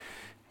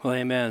Well,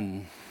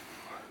 amen.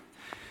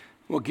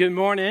 Well, good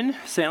morning,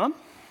 Salem.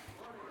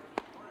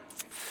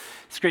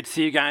 It's great to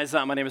see you guys.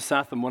 My name is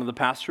Seth. I'm one of the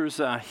pastors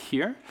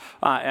here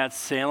at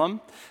Salem.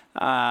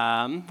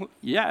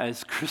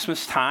 It's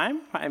Christmas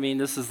time. I mean,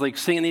 this is like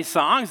singing these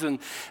songs, and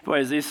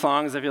boy, these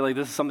songs, I feel like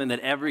this is something that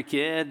every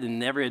kid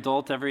and every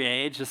adult, every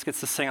age just gets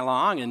to sing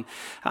along. And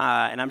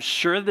I'm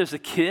sure there's a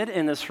kid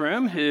in this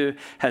room who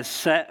has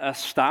set a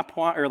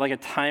stopwatch or like a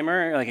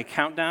timer, like a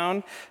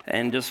countdown,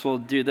 and just will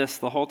do this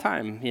the whole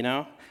time,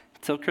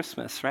 till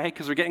Christmas, right?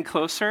 Because we're getting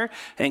closer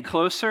and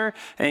closer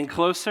and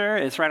closer.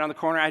 It's right on the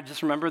corner. I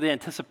just remember the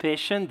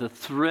anticipation, the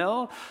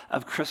thrill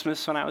of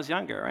Christmas when I was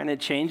younger. And it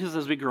changes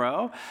as we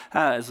grow,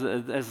 as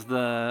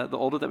the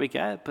older that we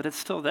get, but it's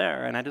still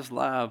there. And I just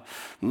love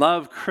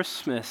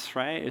Christmas,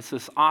 right? It's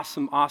this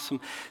awesome,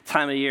 awesome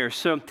time of year.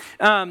 So,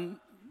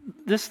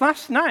 this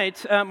last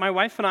night, my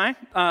wife and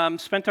I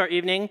spent our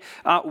evening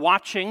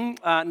watching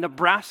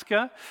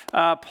Nebraska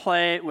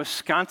play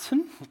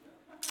Wisconsin.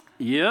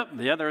 Yep,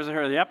 I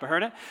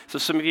heard it. So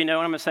some of you know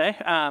what I'm going to say.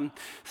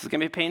 This is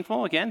going to be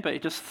painful again, but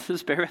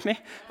just bear with me.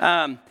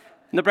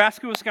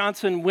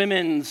 Nebraska-Wisconsin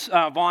women's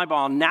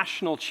volleyball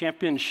national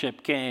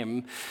championship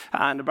game.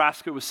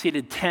 Nebraska was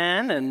seeded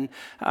 10, and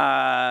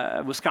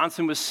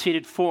Wisconsin was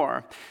seeded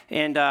 4.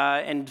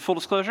 And full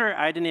disclosure,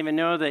 I didn't even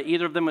know that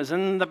either of them was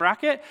in the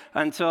bracket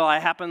until I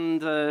happened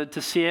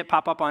to see it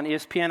pop up on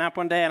ESPN app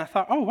one day, and I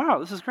thought, oh, wow,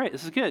 this is great,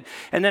 this is good.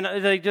 And then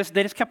they just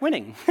kept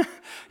winning.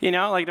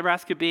 Like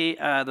Nebraska beat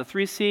the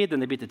 3 seed, then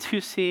they beat the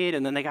 2 seed,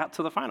 and then they got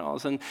to the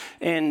finals.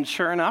 And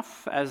sure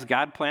enough, as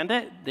God planned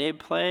it, they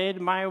played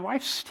my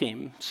wife's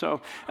team. So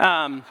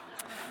it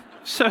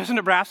was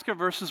Nebraska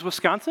versus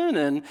Wisconsin,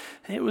 and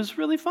it was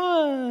really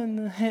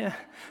fun. Yeah.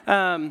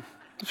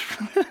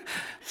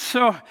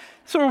 So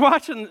we're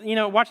watching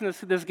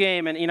this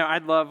game, and I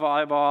love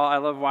volleyball. I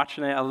love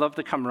watching it. I love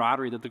the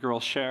camaraderie that the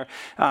girls share.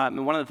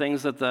 And one of the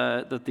things that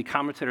the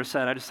commentator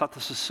said, I just thought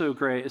this is so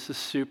great. This is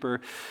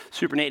super,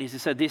 super neat. He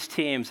said these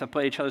teams have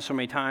played each other so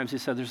many times. He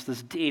said there's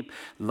this deep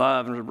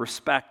love and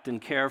respect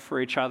and care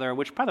for each other.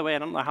 Which, by the way, I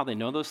don't know how they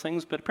know those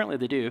things, but apparently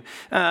they do.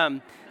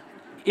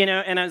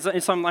 And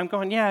so I'm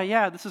going,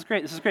 yeah, this is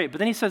great. But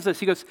then he says this.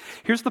 He goes,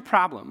 here's the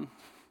problem.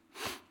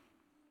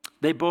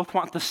 They both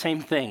want the same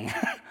thing.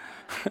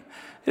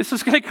 This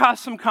is going to cause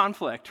some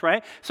conflict,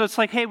 right? So it's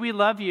like, hey, we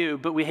love you,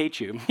 but we hate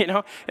you.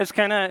 It's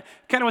kind of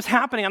what's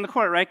happening on the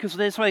court, right? Because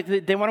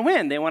they want to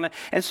win.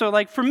 And so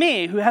like for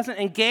me, who hasn't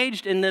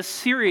engaged in this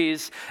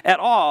series at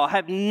all,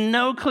 have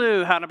no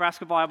clue how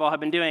Nebraska volleyball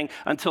have been doing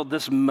until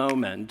this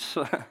moment.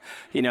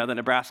 The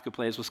Nebraska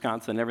plays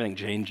Wisconsin, everything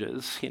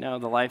changes. The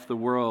life, the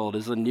world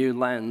is a new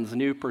lens, a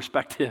new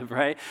perspective,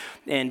 right?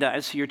 And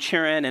so you're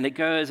cheering, and it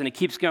goes, and it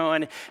keeps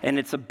going, and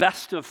it's a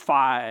best of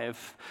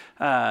 5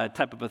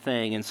 type of a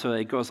thing. And so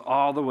it goes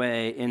all the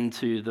way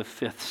into the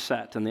 5th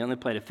set, and they only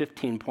played at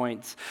 15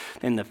 points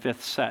in the 5th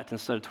set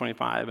instead of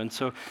 25. And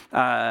so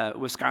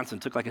Wisconsin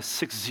took like a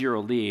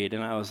 6-0 lead,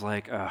 and I was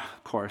like, of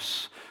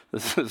course,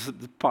 this is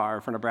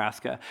par for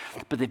Nebraska.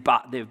 But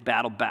they've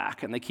battled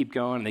back, and they keep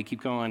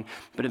going,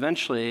 But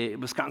eventually,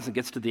 Wisconsin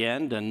gets to the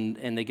end,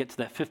 and they get to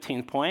that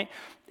 15th point,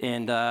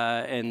 and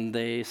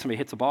somebody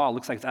hits a ball,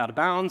 looks like it's out of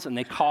bounds, and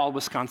they call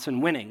Wisconsin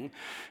winning.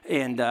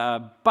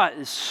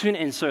 But so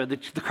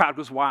the crowd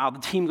goes wild, the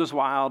team goes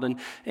wild,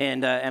 and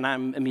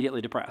I'm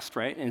immediately depressed,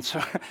 right? And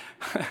so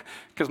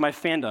because my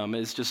fandom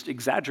is just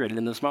exaggerated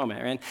in this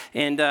moment, right?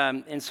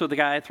 And so the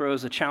guy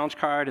throws a challenge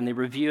card, and they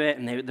review it,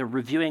 and they're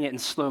reviewing it in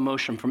slow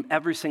motion from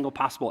every single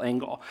possible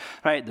angle,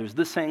 right? There's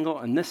this angle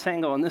and this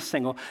angle and this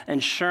angle,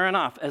 and sure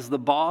enough, as the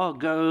ball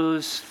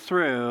goes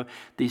through,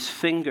 these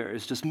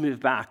fingers just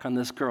move back on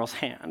this girl's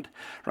hand,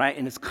 right?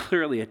 And it's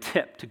clearly a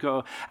tip to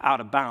go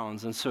out of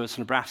bounds, and so it's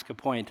Nebraska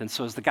point. And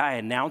so as the guy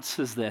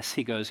announces this,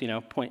 he goes,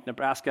 point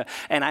Nebraska,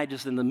 and I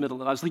just in the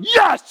middle, I was like,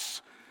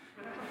 yes!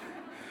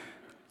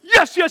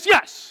 Yes, yes,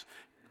 yes!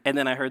 And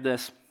then I heard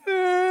this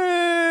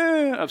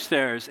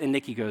upstairs, and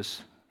Nikki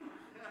goes,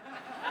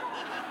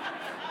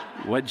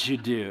 what'd you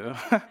do?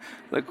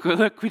 Look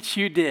what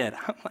you did.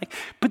 I'm like,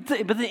 but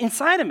the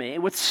inside of me,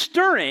 what's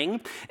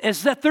stirring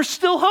is that there's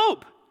still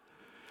hope.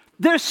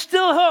 There's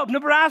still hope.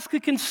 Nebraska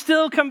can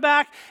still come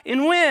back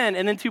and win.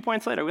 And then 2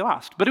 points later, we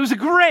lost. But it was a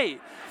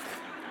great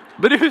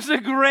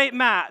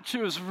match.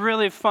 It was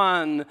really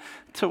fun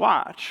to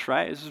watch,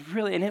 right? It was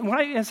really,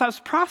 as I was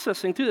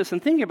processing through this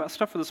and thinking about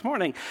stuff for this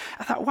morning,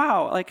 I thought,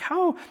 wow, like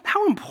how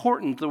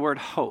important the word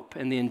hope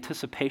and the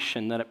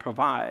anticipation that it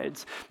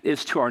provides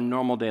is to our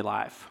normal day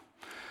life.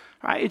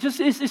 Right? It just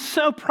is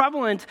so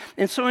prevalent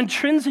and so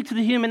intrinsic to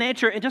the human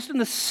nature, and just in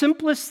the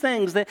simplest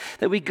things that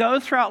we go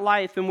throughout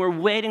life, and we're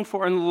waiting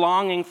for and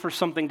longing for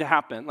something to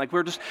happen. Like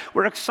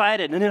we're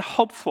excited and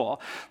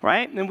hopeful,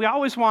 right? And we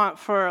always want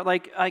for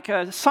like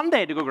a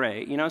Sunday to go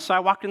great, So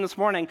I walked in this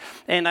morning,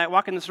 and I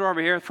walk in this door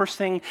over here. The first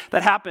thing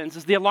that happens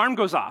is the alarm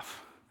goes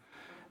off,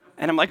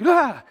 and I'm like,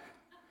 well,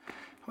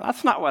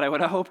 that's not what I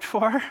would have hoped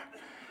for.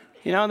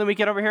 And then we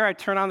get over here, I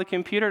turn on the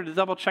computer to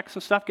double check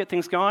some stuff, get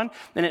things going,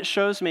 and it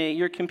shows me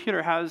your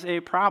computer has a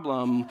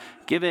problem.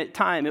 Give it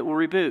time, it will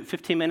reboot.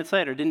 15 minutes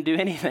later, didn't do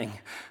anything.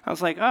 I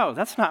was like, oh,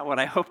 that's not what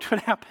I hoped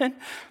would happen,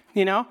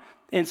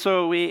 And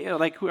so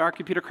our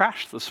computer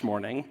crashed this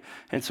morning,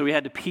 and so we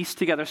had to piece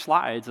together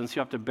slides, and so you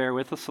have to bear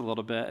with us a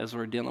little bit as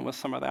we're dealing with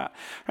some of that,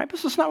 right? But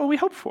this is not what we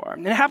hoped for.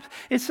 And it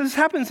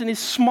happens in these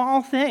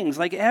small things,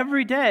 like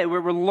every day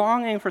where we're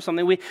longing for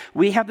something.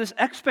 We have this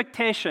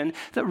expectation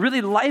that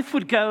really life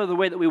would go the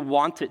way that we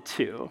want it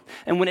to,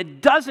 and when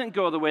it doesn't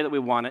go the way that we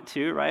want it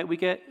to, right, we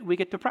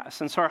get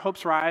depressed, and so our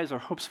hopes rise, our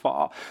hopes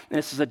fall, and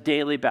this is a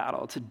daily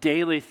battle. It's a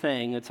daily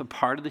thing. It's a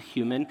part of the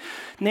human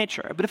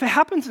nature. But if it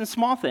happens in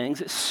small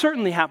things, it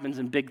certainly happens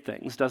in big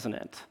things, doesn't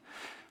it?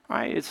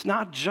 Right? It's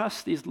not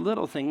just these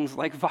little things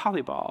like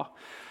volleyball,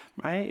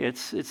 right?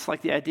 It's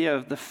like the idea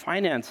of the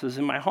finances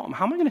in my home.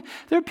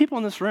 There are people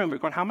in this room who are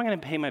going, how am I going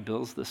to pay my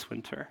bills this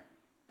winter?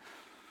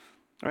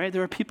 Right?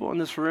 There are people in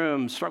this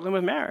room struggling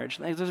with marriage.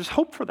 There's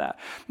hope for that.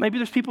 Maybe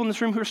there's people in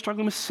this room who are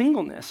struggling with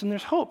singleness, and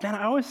there's hope. Man,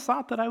 I always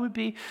thought that I would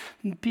be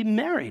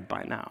married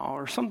by now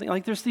or something.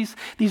 Like there's these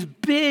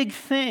big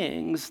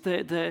things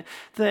that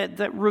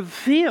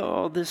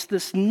reveal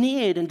this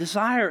need and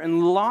desire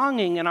and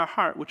longing in our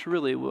heart, which is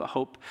really what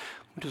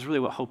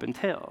hope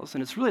entails.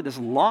 And it's really this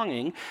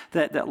longing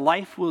that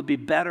life will be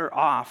better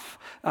off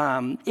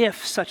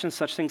if such and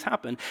such things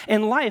happen.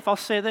 In life, I'll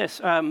say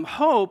this,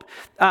 hope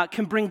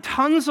can bring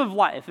tons of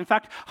life. In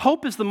fact,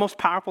 hope is the most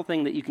powerful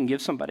thing that you can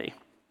give somebody.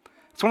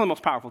 It's one of the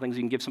most powerful things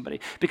you can give somebody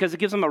because it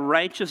gives them a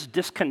righteous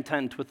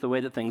discontent with the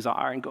way that things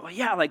are and go,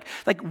 yeah, like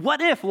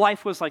what if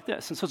life was like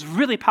this? And so it's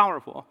really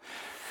powerful.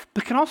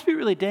 But it can also be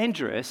really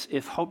dangerous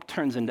if hope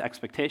turns into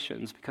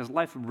expectations because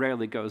life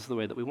rarely goes the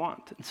way that we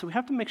want. And so we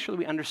have to make sure that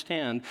we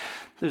understand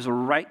there's a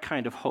right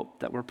kind of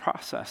hope that we're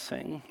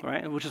processing,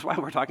 right? Which is why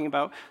we're talking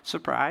about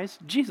surprise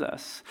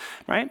Jesus,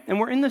 right? And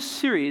we're in this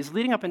series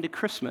leading up into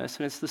Christmas,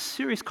 and it's the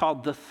series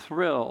called The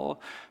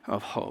Thrill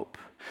of Hope.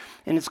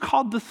 And it's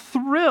called The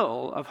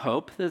Thrill of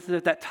Hope,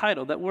 that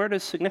title, that word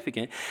is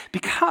significant,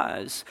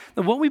 because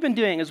what we've been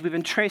doing is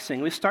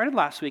we started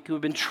last week, and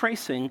we've been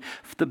tracing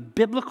the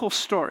biblical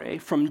story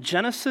from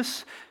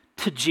Genesis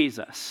to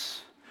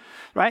Jesus,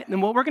 right?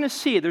 And what we're going to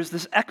see, there's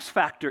this X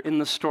factor in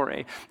the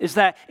story, is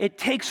that it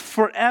takes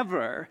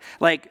forever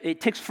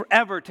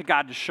to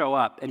God to show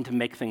up and to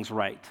make things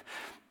right.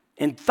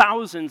 And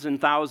thousands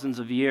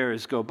of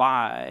years go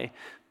by,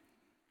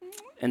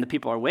 and the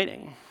people are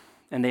waiting,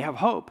 and they have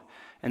hope.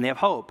 And they have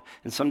hope.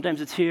 And sometimes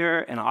it's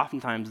here, and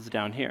oftentimes it's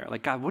down here.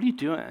 Like, God, what are you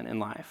doing in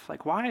life?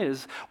 Like, why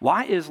is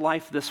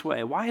life this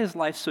way? Why is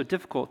life so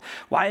difficult?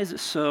 Why is it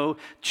so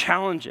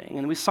challenging?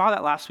 And we saw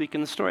that last week in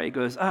the story. It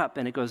goes up,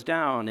 and it goes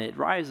down. It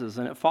rises,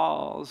 and it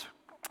falls.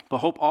 But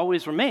hope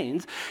always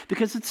remains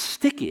because it's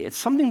sticky. It's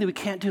something that we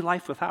can't do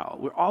life without.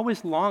 We're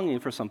always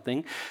longing for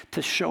something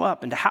to show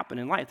up and to happen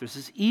in life. There's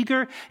this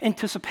eager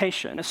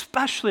anticipation,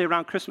 especially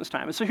around Christmas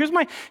time. And so here's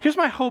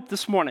my hope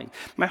this morning.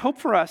 My hope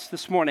for us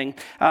this morning,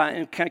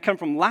 and kind of come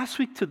from last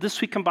week to this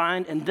week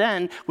combined, and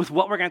then with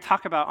what we're going to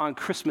talk about on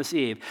Christmas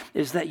Eve,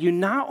 is that you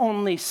not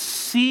only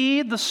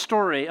see the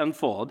story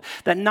unfold,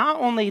 that not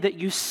only that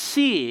you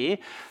see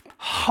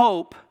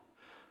hope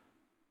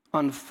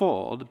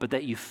unfold, but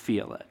that you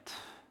feel it.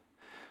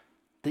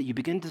 That you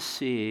begin to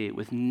see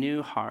with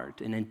new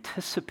heart and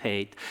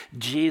anticipate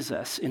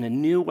Jesus in a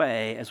new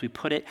way as we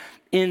put it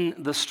in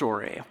the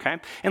story, okay?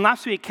 And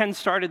last week, Ken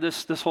started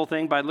this whole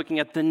thing by looking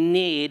at the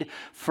need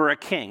for a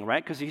king,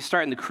 right? Because you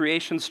start in the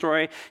creation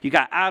story, you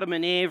got Adam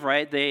and Eve,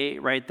 right?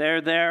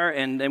 They're there,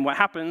 and what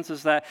happens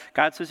is that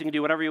God says you can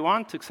do whatever you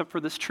want except for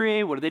this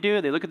tree. What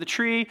do? They look at the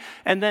tree,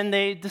 and then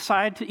they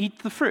decide to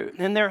eat the fruit.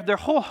 And their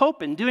whole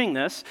hope in doing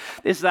this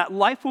is that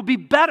life will be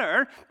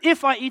better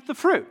if I eat the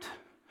fruit.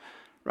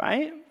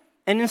 Right?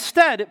 And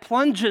instead, it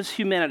plunges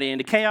humanity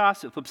into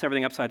chaos. It flips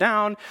everything upside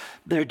down.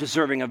 They're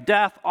deserving of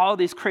death, all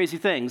these crazy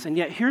things. And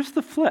yet, here's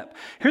the flip.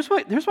 Here's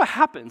what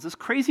happens. This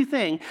crazy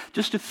thing,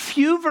 just a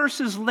few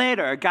verses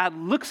later, God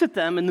looks at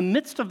them in the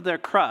midst of their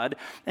crud,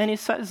 and he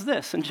says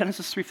this in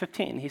Genesis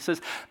 3:15. He says,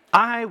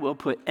 I will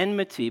put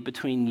enmity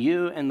between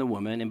you and the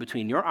woman, and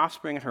between your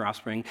offspring and her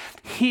offspring.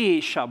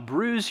 He shall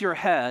bruise your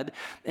head,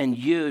 and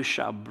you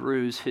shall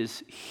bruise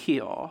his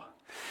heel.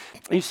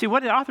 And you see,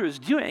 what the author is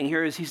doing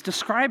here is he's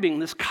describing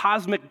this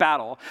cosmic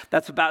battle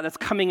that's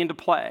coming into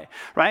play,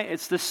 right?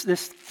 It's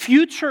this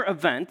future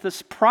event,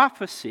 this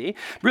prophecy,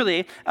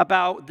 really,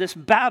 about this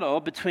battle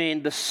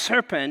between the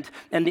serpent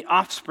and the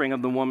offspring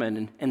of the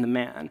woman and the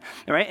man,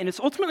 right? And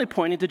it's ultimately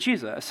pointing to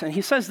Jesus. And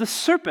he says the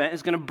serpent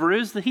is going to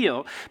bruise the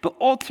heel, but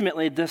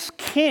ultimately this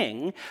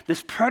king,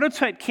 this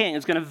prototype king,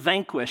 is going to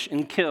vanquish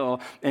and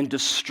kill and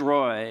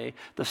destroy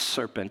the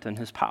serpent and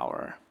his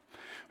power,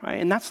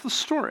 right? And that's the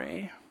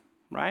story.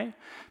 Right?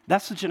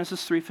 That's the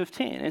Genesis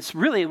 3:15. It's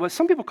really what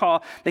some people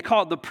call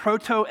it the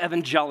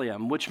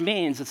proto-evangelium, which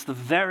means it's the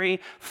very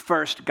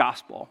first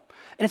gospel.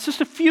 And it's just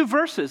a few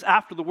verses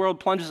after the world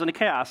plunges into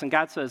chaos, and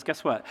God says,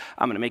 guess what?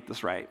 I'm going to make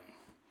this right.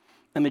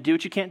 I'm going to do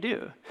what you can't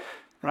do.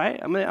 right?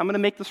 I'm going to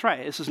make this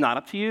right. This is not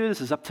up to you.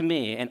 This is up to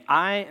me. And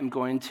I am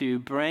going to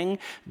bring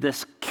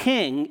this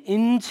king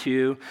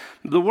into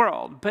the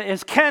world. But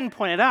as Ken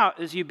pointed out,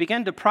 as you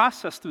begin to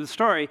process through the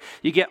story,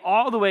 you get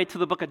all the way to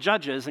the book of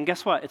Judges. And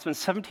guess what? It's been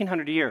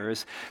 1,700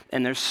 years,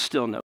 and there's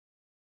still no.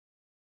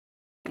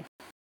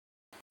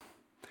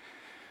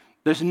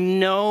 There's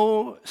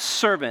no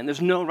servant.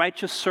 There's no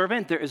righteous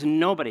servant. There is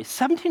nobody.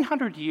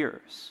 1,700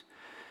 years.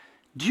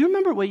 Do you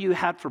remember what you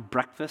had for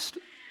breakfast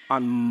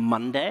on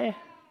Monday?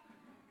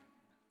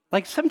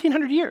 Like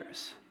 1,700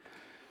 years.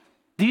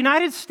 The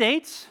United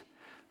States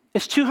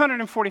is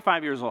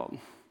 245 years old.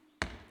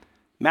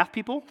 Math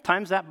people,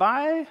 times that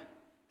by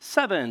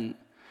 7.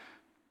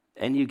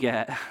 And you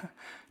get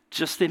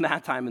just the amount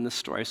of time in this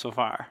story so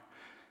far,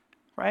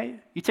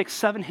 right? You take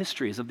 7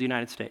 histories of the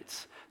United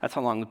States. That's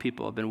how long the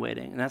people have been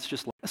waiting. And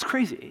that's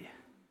crazy.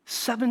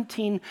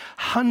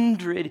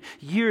 1,700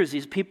 years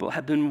these people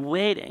have been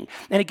waiting.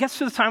 And it gets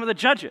to the time of the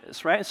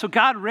judges, right? So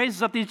God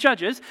raises up these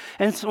judges,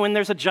 and so when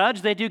there's a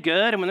judge, they do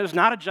good, and when there's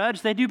not a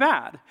judge, they do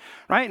bad,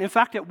 right? And in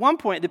fact, at one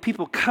point, the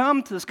people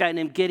come to this guy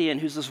named Gideon,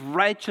 who's this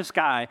righteous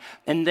guy,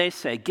 and they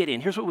say,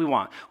 Gideon, here's what we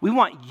want. We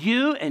want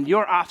you and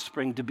your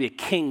offspring to be a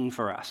king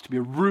for us, to be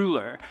a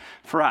ruler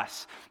for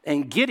us.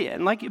 And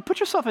Gideon, like, put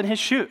yourself in his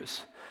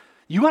shoes.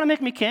 You want to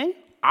make me king?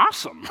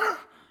 Awesome.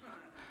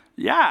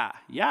 Yeah,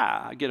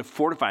 I get a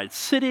fortified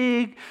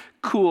city,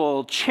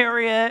 cool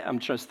chariot. I'm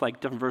just like a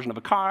different version of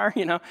a car,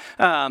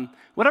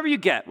 whatever you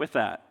get with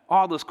that,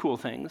 all those cool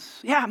things.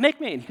 Yeah, make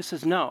me. And he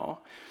says, no,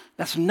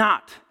 that's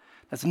not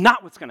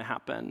what's going to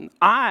happen.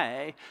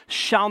 I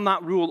shall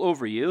not rule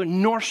over you,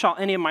 nor shall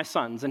any of my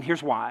sons. And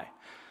here's why.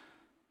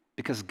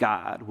 Because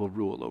God will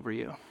rule over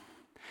you.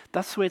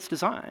 That's the way it's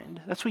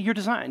designed. That's what you're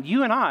designed.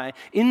 You and I,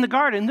 in the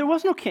garden, there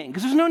was no king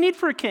because there's no need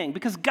for a king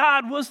because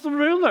God was the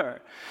ruler.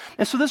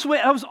 And so this way,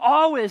 that was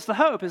always the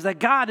hope, is that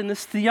God in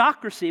this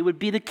theocracy would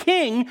be the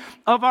king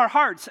of our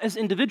hearts as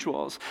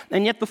individuals.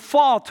 And yet the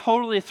fall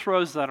totally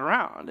throws that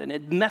around and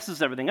it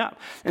messes everything up.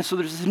 And so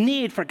there's this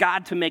need for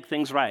God to make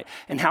things right.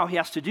 And how he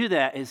has to do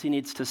that is he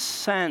needs to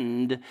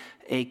send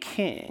a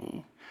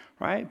king,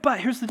 right?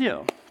 But here's the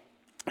deal.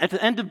 At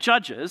the end of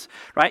Judges,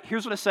 right,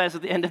 here's what it says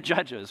at the end of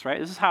Judges, right?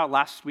 This is how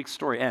last week's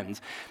story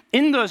ends.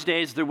 In those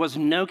days, there was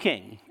no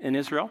king in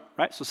Israel,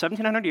 right? So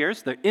 1,700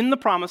 years, they're in the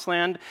promised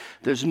land.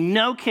 There's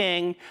no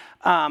king.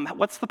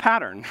 What's the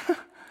pattern?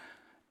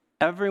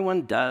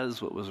 Everyone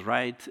does what was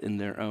right in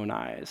their own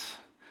eyes.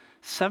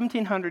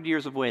 1,700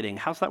 years of waiting.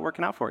 How's that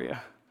working out for you?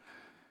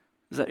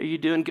 Are you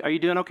doing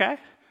okay?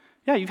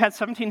 Yeah, you've had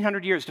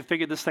 1,700 years to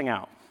figure this thing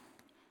out.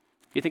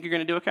 You think you're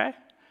going to do okay?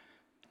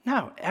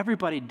 No,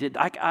 everybody did.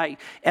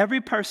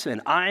 Every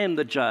person, I am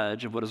the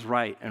judge of what is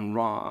right and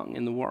wrong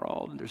in the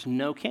world. There's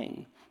no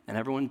king, and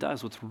everyone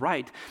does what's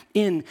right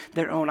in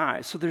their own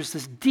eyes. So there's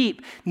this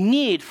deep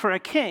need for a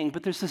king,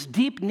 but there's this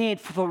deep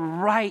need for the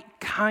right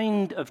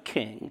kind of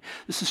king.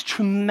 This is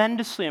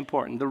tremendously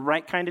important, the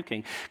right kind of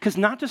king, because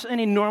not just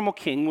any normal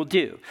king will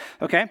do,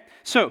 okay?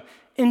 So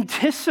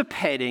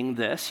anticipating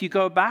this, you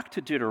go back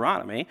to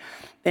Deuteronomy,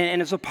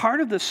 and as a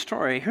part of this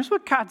story, here's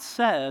what God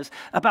says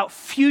about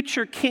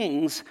future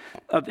kings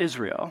of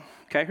Israel.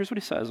 Okay, here's what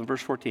he says in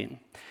verse 14.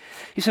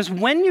 He says,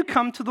 when you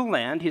come to the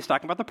land, he's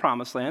talking about the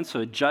promised land,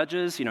 so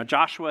Judges,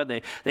 Joshua,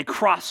 they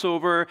cross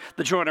over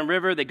the Jordan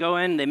River, they go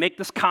in, they make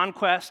this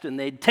conquest, and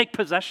they take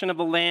possession of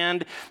the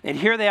land, and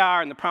here they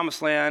are in the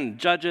promised land,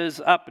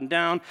 Judges up and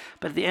down,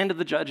 but at the end of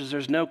the Judges,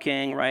 there's no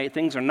king, right?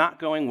 Things are not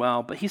going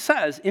well, but he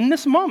says, in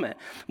this moment,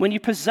 when you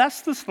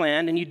possess this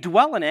land and you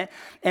dwell in it,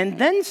 and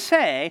then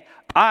say,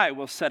 I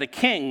will set a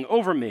king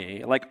over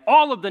me, like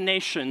all of the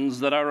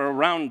nations that are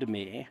around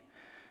me,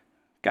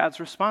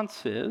 God's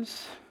response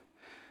is,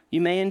 you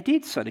may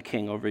indeed set a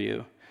king over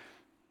you,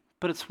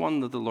 but it's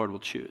one that the Lord will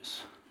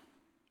choose,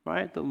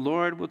 right? The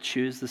Lord will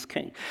choose this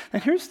king.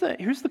 And here's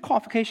the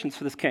qualifications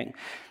for this king.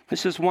 It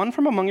says, one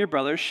from among your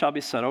brothers shall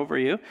be set over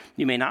you.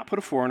 You may not put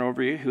a foreigner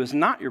over you who is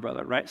not your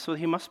brother, right? So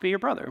he must be your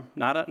brother,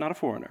 not a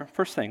foreigner.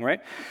 First thing,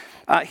 right?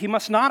 He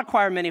must not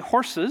acquire many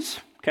horses.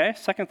 Okay,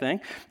 second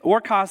thing, or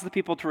cause the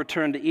people to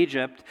return to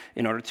Egypt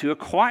in order to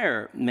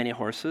acquire many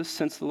horses,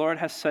 since the Lord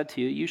has said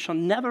to you, you shall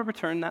never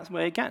return that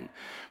way again. All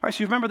right, so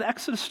you remember the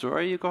Exodus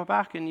story, you go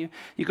back and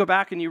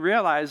you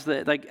realize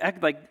that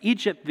like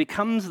Egypt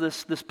becomes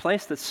this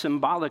place that's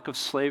symbolic of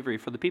slavery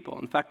for the people.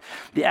 In fact,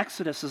 the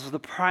Exodus is the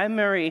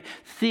primary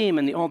theme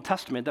in the Old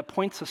Testament that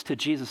points us to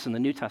Jesus in the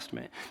New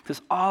Testament.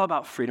 It's all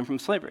about freedom from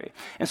slavery.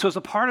 And so as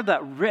a part of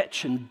that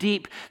rich and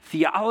deep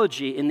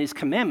theology in these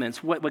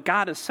commandments, what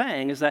God is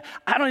saying is that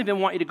I don't even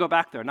want you to go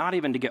back there, not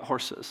even to get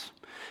horses,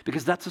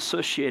 because that's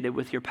associated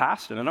with your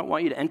past, and I don't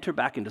want you to enter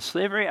back into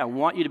slavery. I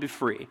want you to be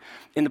free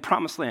in the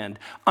promised land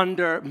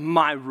under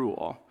my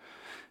rule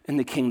in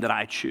the king that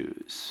I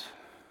choose.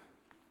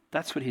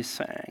 That's what he's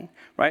saying,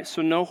 right?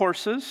 So no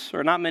horses,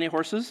 or not many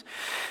horses.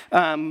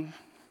 And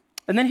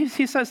And then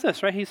he says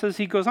this, right?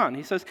 He goes on.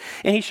 He says,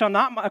 and he shall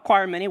not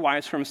acquire many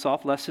wives for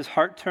himself, lest his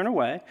heart turn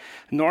away,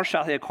 nor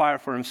shall he acquire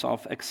for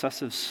himself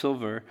excessive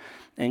silver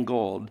and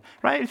gold,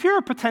 right? If you're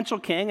a potential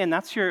king and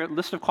that's your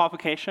list of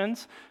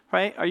qualifications,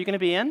 right, are you going to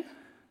be in?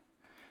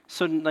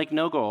 So like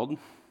no gold,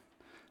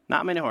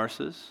 not many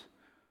horses,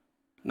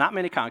 not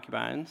many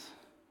concubines,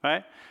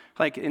 right?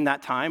 Like in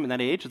that time, in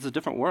that age, it's a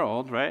different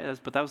world, right?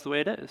 But that was the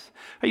way it is.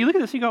 Right, you look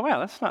at this, you go, wow,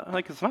 that's not,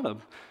 like,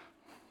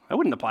 I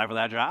wouldn't apply for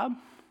that job.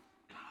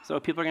 So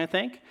what people are going to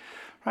think,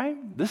 right?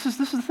 This is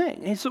the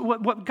thing. And so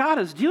what God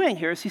is doing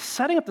here is he's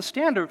setting up the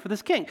standard for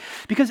this king.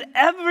 Because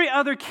every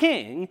other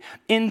king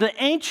in the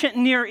ancient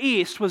Near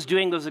East was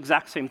doing those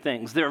exact same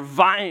things. They're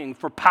vying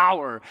for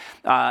power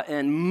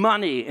and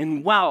money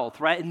and wealth,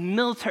 right? And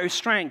military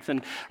strength,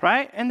 and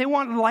right? And they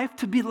want life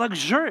to be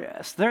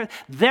luxurious.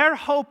 Their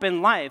hope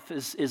in life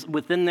is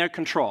within their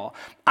control.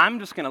 I'm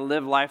just going to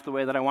live life the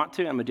way that I want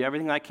to. I'm going to do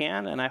everything I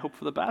can, and I hope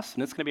for the best,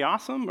 and it's going to be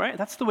awesome, right?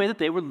 That's the way that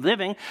they were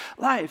living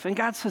life. And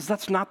God says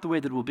that's not the way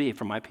that it will be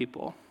for my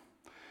people.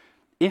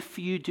 If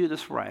you do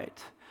this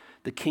right,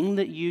 the king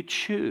that you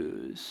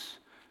choose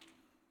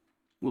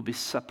will be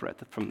separate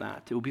from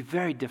that. It will be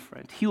very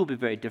different. He will be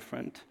very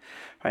different,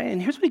 right?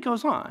 And here's what he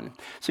goes on.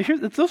 So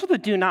those are the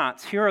do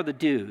nots. Here are the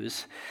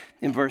do's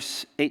in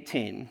verse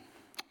 18.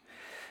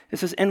 It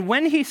says, and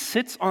when he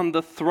sits on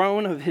the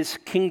throne of his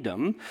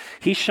kingdom,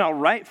 he shall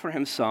write for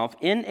himself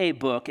in a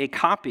book a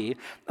copy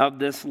of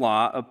this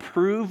law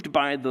approved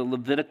by the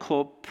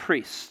Levitical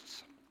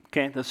priests.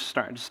 Okay, let's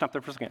start. Just stop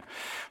there for a second,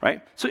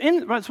 right? So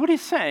what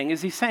he's saying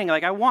is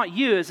like, I want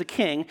you as a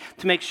king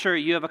to make sure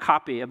you have a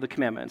copy of the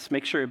commandments.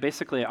 Make sure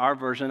basically our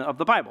version of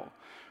the Bible,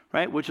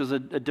 right? Which was a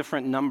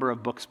different number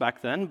of books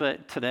back then,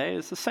 but today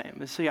is the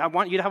same. So I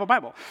want you to have a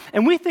Bible.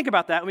 And we think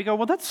about that and we go,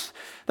 well,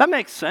 that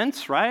makes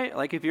sense, right?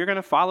 Like if you're going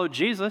to follow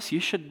Jesus, you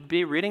should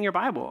be reading your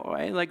Bible,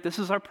 right? Like this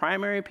is our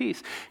primary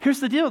piece.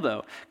 Here's the deal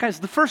though. Guys,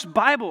 the first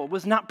Bible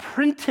was not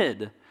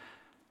printed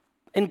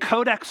in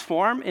codex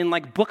form, in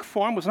like book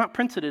form, was not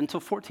printed until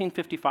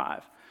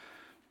 1455,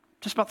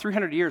 just about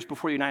 300 years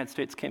before the United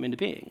States came into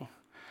being.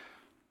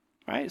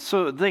 Right?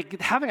 So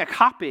having a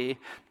copy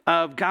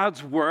of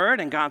God's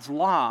word and God's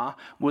law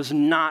was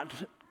not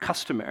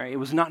customary. It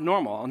was not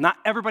normal. Not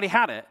everybody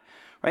had it.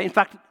 Right? In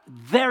fact,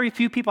 very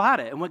few people had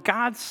it. And what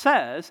God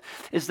says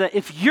is that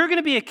if you're going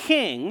to be a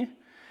king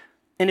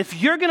and if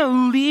you're going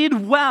to lead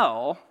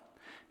well,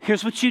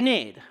 here's what you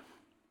need.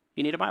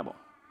 You need a Bible.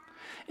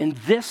 And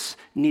this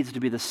needs to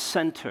be the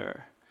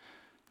center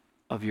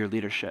of your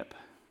leadership.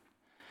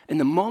 And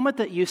the moment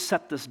that you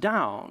set this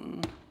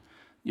down,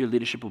 your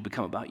leadership will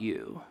become about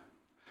you.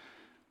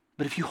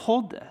 But if you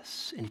hold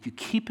this, and if you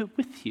keep it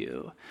with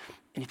you,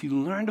 and if you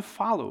learn to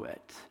follow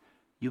it,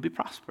 you'll be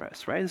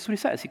prosperous, right? This is what he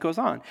says. He goes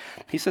on.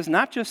 He says,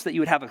 not just that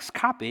you would have a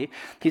copy,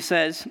 he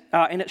says,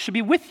 and it should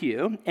be with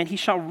you, and he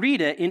shall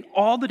read it in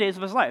all the days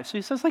of his life. So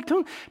he says, like,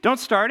 don't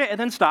start it and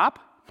then stop.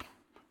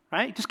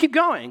 Right? Just keep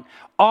going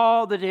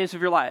all the days of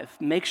your life.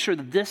 Make sure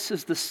that this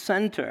is the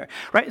center,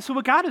 right? So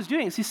what God is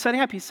doing is he's setting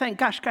up, he's saying,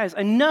 gosh, guys,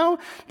 I know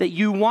that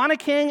you want a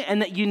king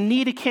and that you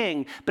need a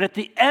king, but at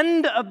the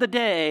end of the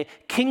day,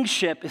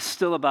 kingship is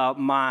still about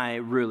my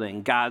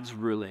ruling, God's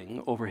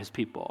ruling over his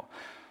people,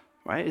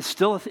 right? It's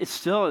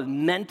still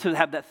meant to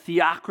have that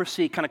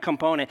theocracy kind of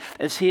component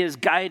as he is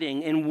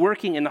guiding and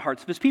working in the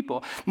hearts of his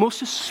people,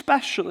 most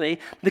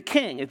especially the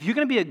king. If you're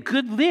going to be a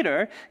good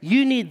leader,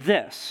 you need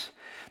this.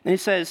 And he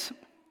says,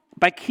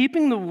 by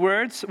keeping the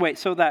words,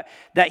 so that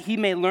he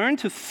may learn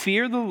to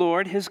fear the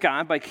Lord his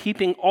God by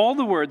keeping all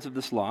the words of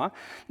this law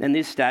and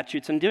these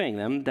statutes and doing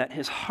them, that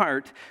his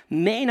heart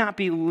may not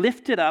be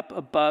lifted up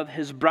above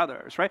his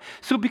brothers, right?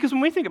 So because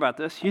when we think about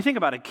this, you think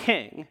about a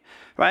king,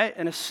 right?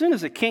 And as soon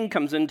as a king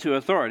comes into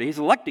authority, he's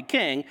elected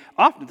king,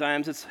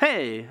 oftentimes it's,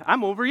 hey,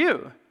 I'm over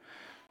you.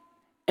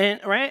 And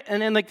right,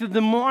 and then like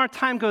the more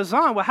time goes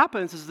on, what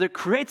happens is there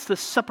creates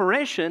this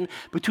separation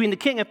between the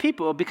king and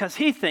people because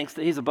he thinks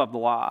that he's above the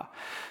law.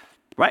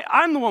 Right?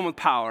 I'm the one with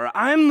power.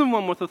 I'm the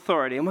one with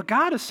authority. And what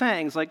God is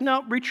saying is like,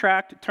 no,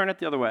 retract, turn it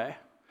the other way.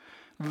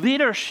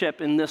 Leadership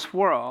in this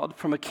world,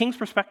 from a king's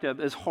perspective,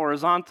 is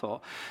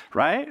horizontal,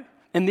 right?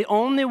 And the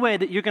only way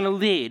that you're going to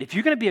lead, if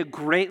you're going to be a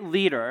great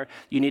leader,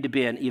 you need to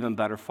be an even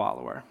better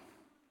follower.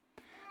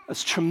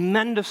 It's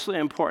tremendously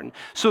important.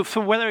 So for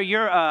whether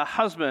you're a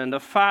husband, a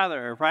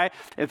father, right?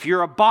 If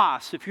you're a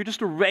boss, if you're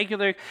just a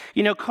regular,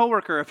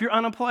 coworker, if you're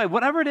unemployed,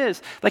 whatever it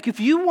is, like if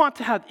you want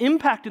to have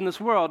impact in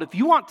this world, if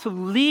you want to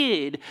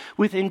lead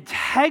with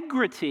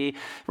integrity,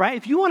 right?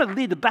 If you want to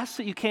lead the best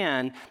that you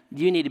can,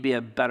 you need to be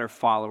a better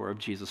follower of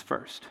Jesus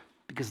first,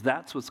 because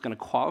that's what's going to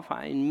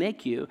qualify and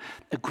make you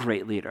a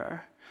great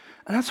leader.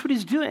 And that's what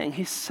he's doing.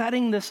 He's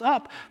setting this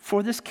up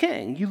for this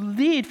king. You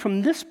lead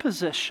from this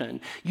position.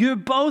 You're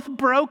both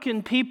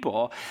broken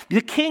people.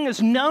 The king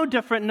is no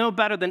different, no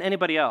better than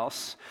anybody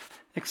else,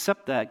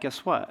 except that, guess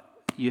what?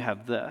 You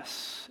have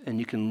this, and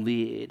you can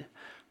lead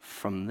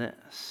from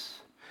this.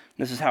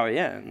 This is how he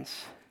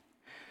ends.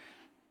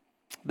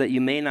 That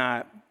you may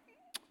not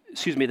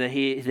that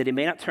he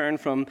may not turn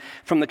from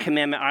the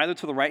commandment either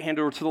to the right hand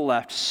or to the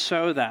left,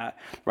 so that,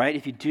 right,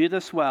 if you do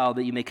this well,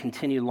 that you may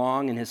continue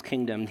long in his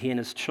kingdom, he and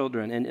his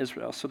children in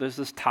Israel. So there's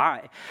this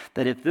tie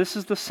that if this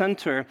is the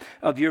center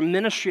of your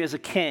ministry as a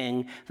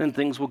king, then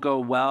things will go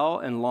well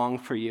and long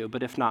for you.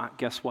 But if not,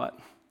 guess what?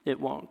 It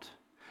won't.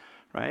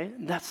 Right?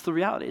 That's the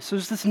reality. So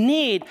there's this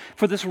need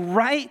for this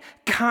right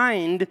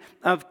kind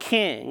of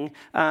king.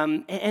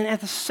 And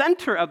at the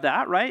center of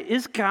that, right,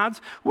 is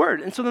God's word.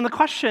 And so then the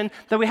question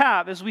that we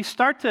have as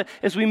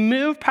we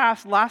move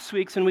past last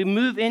week's and we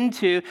move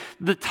into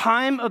the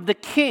time of the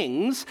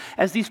kings,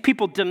 as these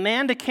people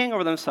demand a king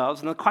over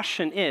themselves, and the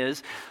question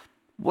is,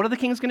 what are the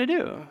kings going to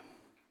do?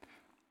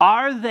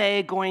 Are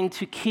they going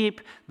to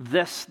keep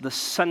this the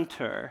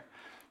center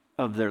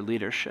of their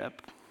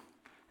leadership?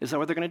 Is that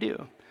what they're going to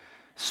do?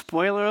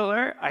 Spoiler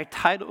alert, I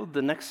titled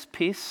the next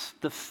piece,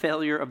 The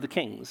Failure of the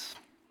Kings.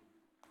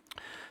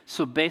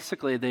 So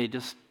basically, they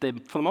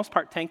for the most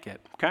part, tank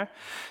it, okay?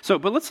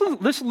 But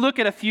let's look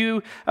at a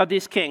few of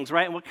these kings,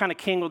 right? And what kind of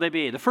king will they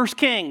be? The first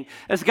king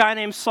is a guy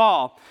named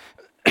Saul.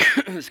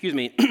 Excuse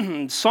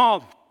me.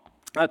 Saul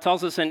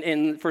tells us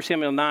in 1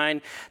 Samuel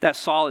 9 that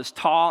Saul is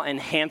tall and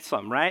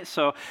handsome, right?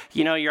 So,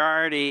 you're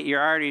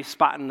already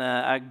spotting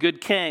a good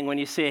king when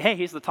you say, hey,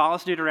 he's the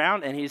tallest dude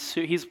around and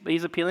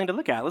he's appealing to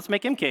look at. Let's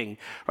make him king,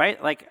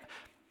 right? Like,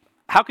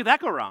 how could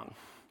that go wrong?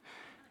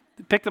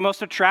 Pick the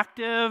most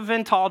attractive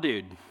and tall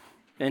dude,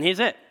 and he's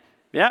it.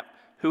 Yep.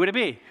 Who would it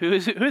be? Who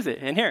is it?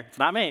 In here, it's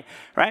not me,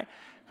 right?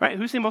 Right?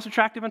 Who's the most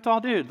attractive and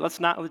tall dude?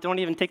 Don't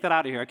even take that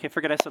out of here. Okay,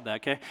 forget I said that.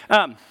 Okay.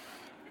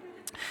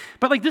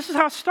 But this is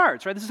how it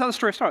starts, right? This is how the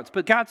story starts.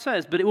 But God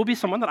says, but it will be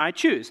someone that I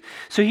choose.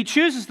 So he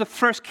chooses the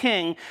first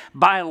king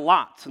by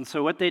lots. And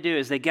so what they do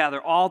is they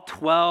gather all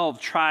 12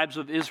 tribes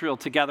of Israel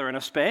together in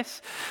a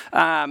space.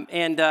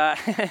 And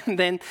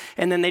then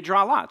they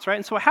draw lots, right?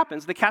 And so what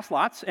happens, they cast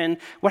lots. And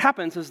what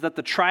happens is that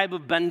the tribe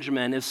of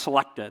Benjamin is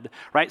selected,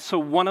 right? So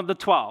one of the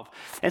 12.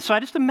 And so I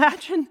just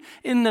imagine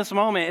in this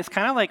moment, it's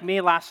kind of like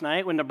me last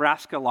night when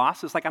Nebraska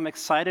lost. It's like I'm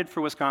excited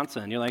for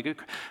Wisconsin. You're like,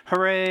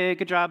 hooray,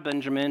 good job,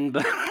 Benjamin.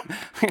 But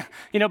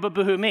but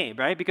boo-hoo me,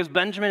 right? Because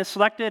Benjamin is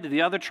selected,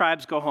 the other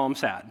tribes go home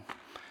sad,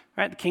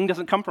 right? The king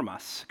doesn't come from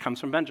us. It comes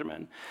from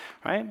Benjamin,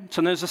 right?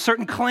 So there's a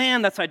certain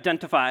clan that's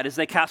identified as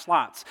they cast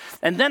lots.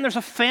 And then there's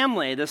a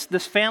family,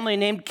 this family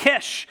named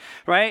Kish,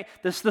 right?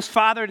 This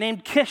father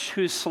named Kish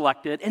who's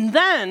selected. And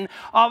then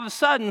all of a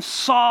sudden,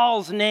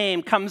 Saul's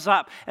name comes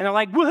up. And they're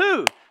like,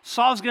 woohoo,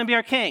 Saul's going to be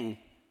our king.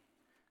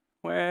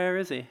 Where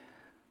is he?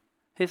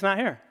 He's not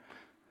here.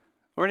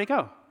 Where'd he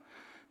go?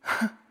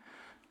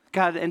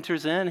 God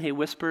enters in, he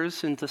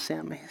whispers into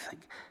Sam,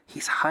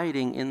 he's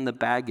hiding in the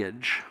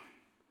baggage.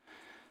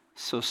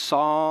 So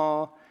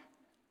Saul,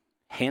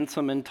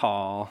 handsome and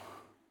tall,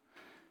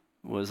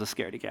 was a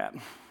scaredy cat.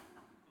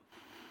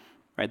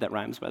 Right, that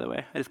rhymes, by the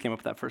way. I just came up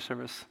with that first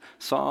service.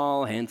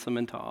 Saul, handsome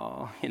and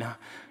tall, Now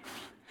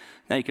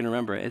you can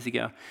remember it as you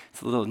go.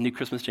 It's a little new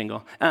Christmas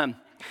jingle.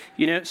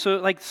 So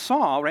like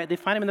Saul, right, they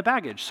find him in the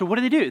baggage. So what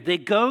do? They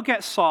go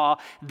get Saul,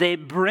 they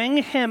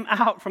bring him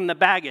out from the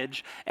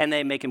baggage, and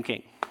they make him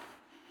king.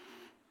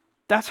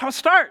 That's how it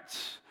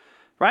starts,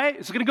 right?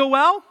 Is it going to go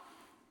well?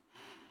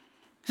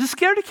 He's a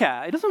scaredy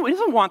cat. He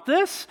doesn't want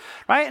this,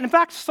 right? And in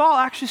fact, Saul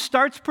actually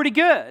starts pretty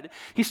good.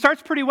 He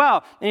starts pretty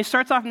well, and he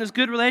starts off in this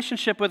good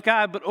relationship with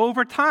God, but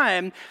over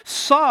time,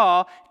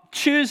 Saul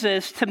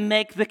chooses to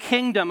make the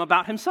kingdom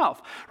about himself,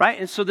 right?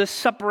 And so this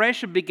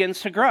separation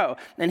begins to grow,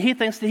 and he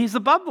thinks that he's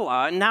above the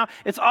law, and now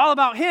it's all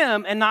about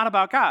him and not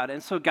about God.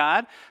 And so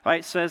God,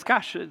 right, says,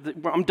 gosh,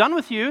 I'm done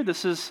with you.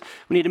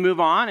 We need to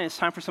move on, and it's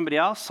time for somebody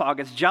else. Saul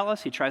gets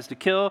jealous. He tries to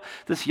kill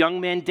this young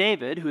man,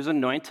 David, who's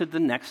anointed the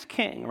next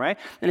king, right?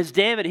 And it's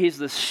David, he's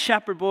this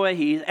shepherd boy.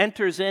 He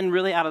enters in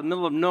really out of the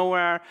middle of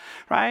nowhere,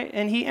 right?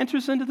 And he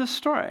enters into this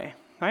story.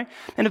 Right?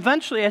 And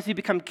eventually, as he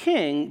becomes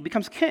king,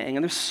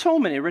 and there's so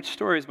many rich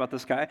stories about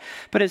this guy,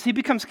 but as he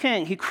becomes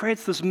king, he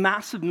creates this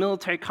massive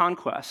military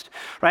conquest,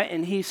 right?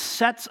 And he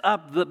sets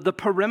up the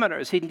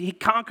perimeters. He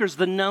conquers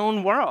the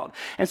known world.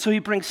 And so he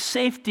brings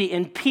safety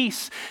and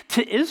peace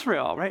to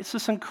Israel, right? It's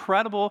this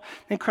incredible,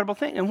 incredible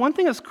thing. And one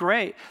thing that's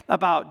great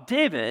about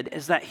David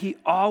is that he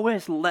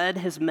always led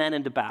his men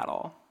into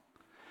battle.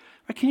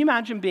 Right? Can you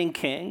imagine being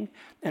king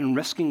and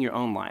risking your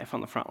own life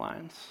on the front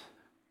lines?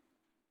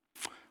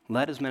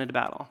 Led his men into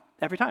battle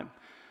every time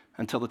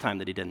until the time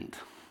that he didn't.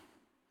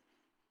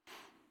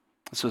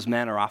 So his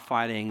men are off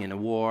fighting in a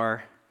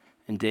war,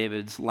 and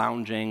David's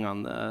lounging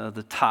on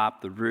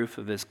the roof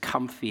of his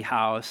comfy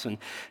house, and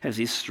as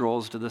he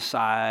strolls to the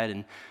side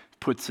and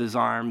puts his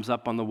arms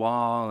up on the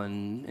wall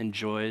and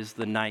enjoys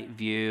the night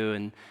view,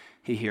 and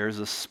he hears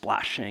a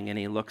splashing, and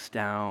he looks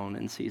down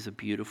and sees a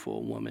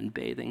beautiful woman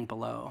bathing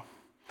below.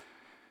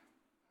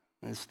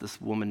 And it's this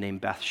woman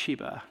named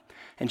Bathsheba,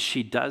 and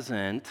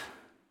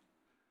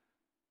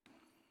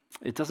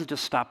it doesn't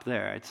just stop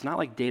there. It's not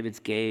like David's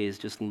gaze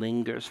just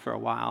lingers for a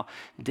while.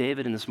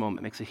 David, in this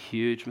moment, makes a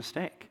huge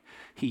mistake.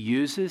 He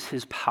uses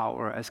his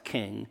power as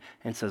king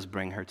and says,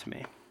 bring her to me.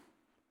 And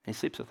he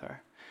sleeps with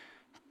her.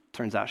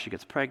 Turns out she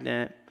gets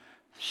pregnant.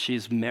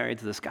 She's married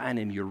to this guy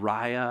named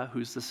Uriah,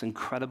 who's this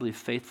incredibly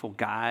faithful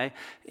guy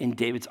in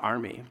David's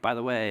army. By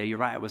the way,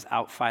 Uriah was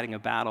out fighting a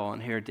battle,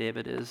 and here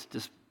David is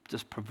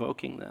just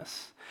provoking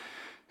this.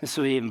 And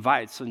so he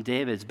invites, and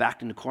David's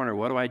backed in the corner.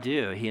 What do I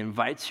do? He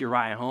invites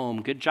Uriah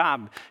home. Good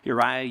job,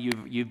 Uriah.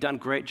 You've done a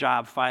great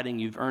job fighting.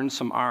 You've earned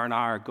some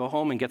R&R. Go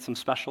home and get some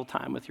special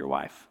time with your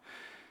wife.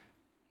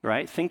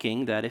 Right?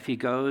 Thinking that if he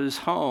goes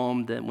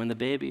home, that when the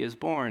baby is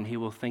born, he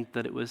will think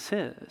that it was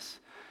his.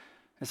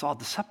 It's all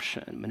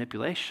deception,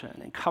 manipulation,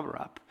 and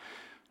cover-up,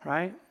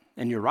 right?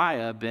 And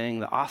Uriah, being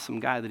the awesome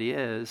guy that he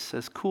is,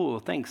 says, cool,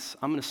 thanks,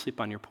 I'm going to sleep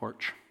on your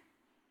porch.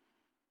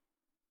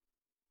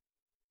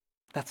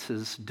 That's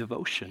his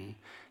devotion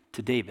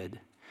to David.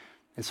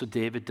 And so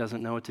David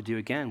doesn't know what to do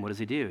again. What does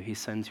he do? He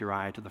sends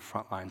Uriah to the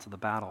front lines of the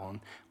battle and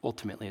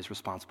ultimately is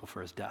responsible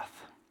for his death.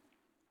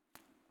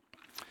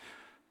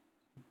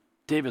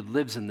 David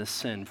lives in this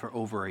sin for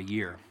over a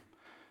year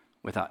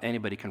without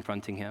anybody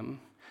confronting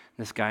him.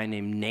 This guy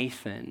named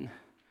Nathan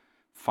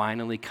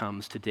finally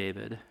comes to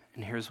David,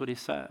 and here's what he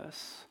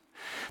says.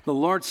 The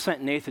Lord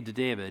sent Nathan to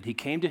David. He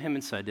came to him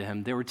and said to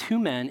him, there were two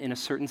men in a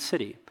certain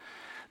city,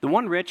 the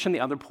one rich and the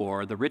other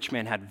poor. The rich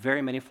man had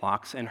very many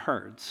flocks and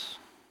herds.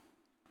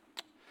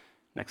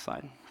 Next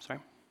slide, sorry.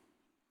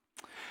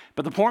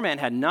 But the poor man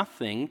had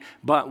nothing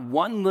but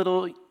one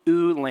little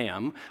ewe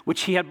lamb,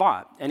 which he had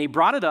bought. And he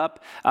brought it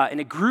up, and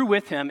it grew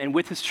with him and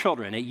with his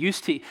children. It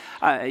used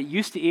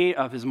to eat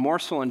of his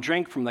morsel and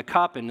drink from the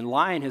cup and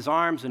lie in his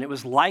arms, and it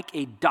was like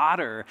a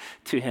daughter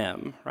to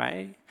him,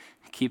 right?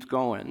 Keeps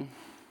going.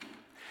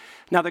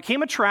 Now there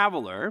came a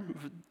traveler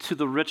to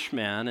the rich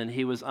man, and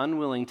he was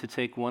unwilling to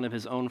take one of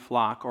his own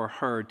flock or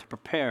herd to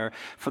prepare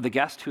for the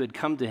guest who had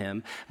come to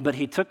him, but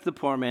he took the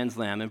poor man's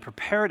lamb and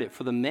prepared it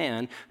for the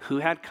man who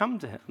had come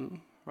to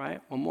him, right?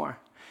 One more,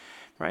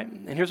 right?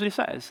 And here's what he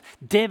says.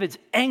 David's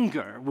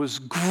anger was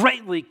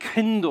greatly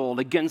kindled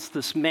against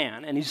this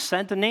man, and he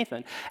said to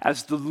Nathan,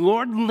 as the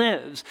Lord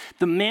lives,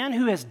 the man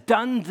who has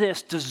done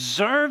this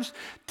deserves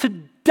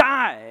to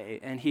die,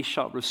 and he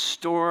shall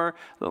restore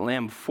the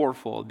lamb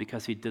fourfold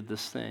because he did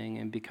this thing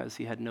and because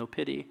he had no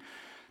pity.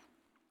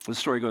 The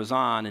story goes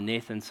on, and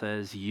Nathan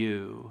says,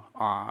 you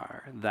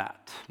are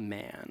that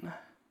man.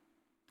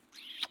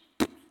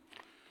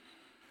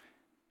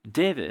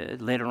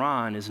 David, later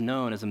on, is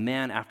known as a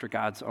man after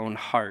God's own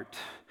heart,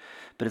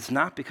 but it's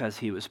not because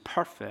he was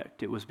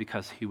perfect, it was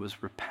because he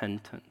was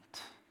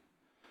repentant.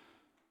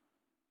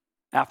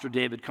 After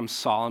David comes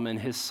Solomon,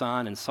 his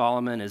son, and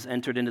Solomon has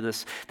entered into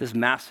this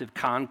massive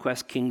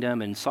conquest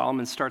kingdom, and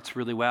Solomon starts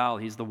really well.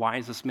 He's the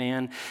wisest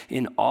man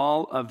in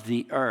all of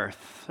the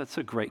earth. That's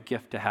a great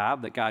gift to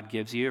have that God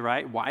gives you,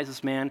 right?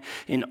 Wisest man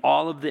in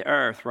all of the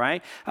earth,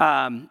 right?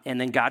 And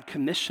then God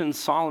commissions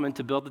Solomon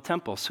to build the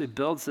temple. So he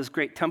builds this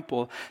great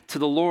temple to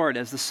the Lord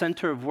as the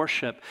center of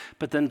worship,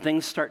 but then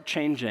things start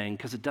changing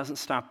because it doesn't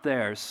stop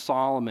there.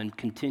 Solomon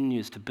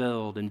continues to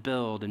build and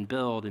build and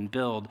build and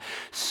build,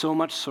 so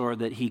much so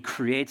that he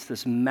creates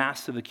this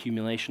massive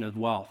accumulation of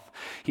wealth.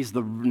 He's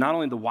not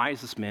only the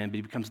wisest man, but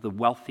he becomes the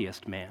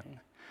wealthiest man.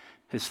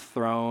 His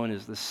throne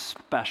is this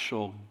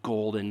special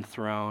golden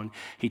throne.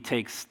 He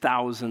takes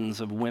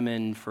thousands of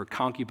women for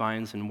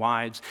concubines and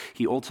wives.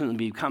 He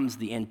ultimately becomes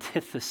the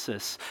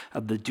antithesis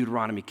of the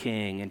Deuteronomy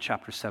king in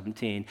chapter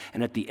 17.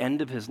 And at the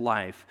end of his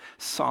life,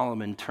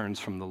 Solomon turns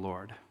from the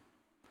Lord.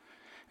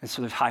 And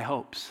so there's high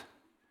hopes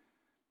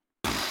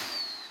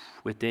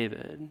with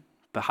David,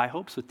 but high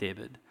hopes with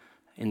David.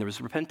 And there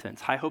was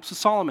repentance. High hopes of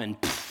Solomon.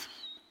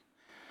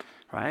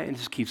 Right? And it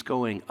just keeps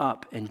going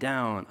up and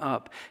down,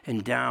 up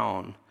and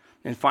down.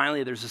 And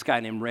finally, there's this guy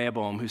named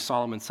Rehoboam, who's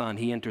Solomon's son.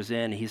 He enters in,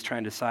 and he's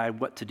trying to decide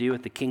what to do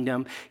with the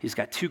kingdom. He's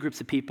got two groups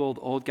of people,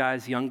 the old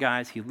guys, young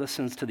guys. He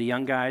listens to the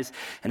young guys,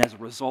 and as a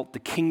result, the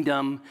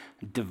kingdom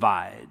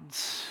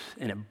divides,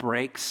 and it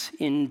breaks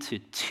into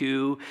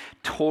two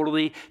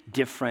totally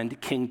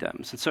different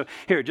kingdoms. And so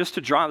here, just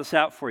to draw this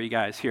out for you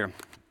guys here.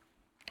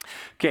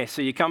 Okay,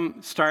 so you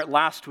start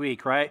last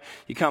week, right?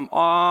 You come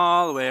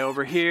all the way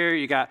over here.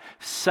 You got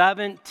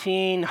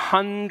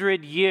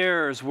 1,700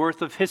 years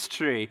worth of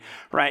history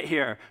right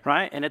here,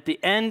 right? And at the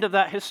end of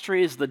that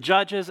history is the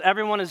judges.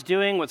 Everyone is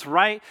doing what's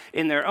right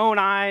in their own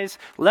eyes.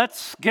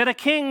 Let's get a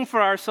king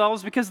for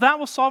ourselves because that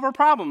will solve our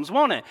problems,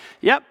 won't it?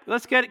 Yep,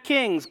 let's get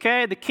kings,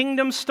 okay? The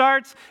kingdom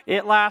starts.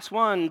 It lasts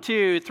 1,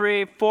 2,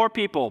 3, 4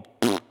 people.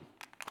 And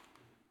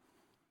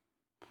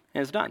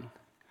it's done.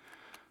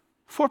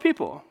 4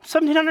 people,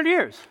 1,700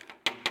 years.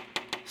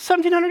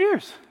 1,700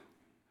 years.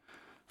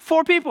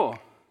 4 people.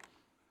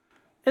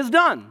 It's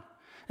done.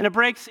 And it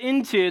breaks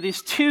into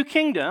these two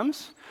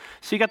kingdoms.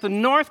 So you got the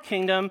north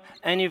kingdom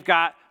and you've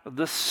got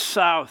the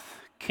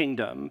south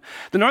kingdom.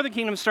 The northern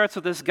kingdom starts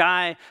with this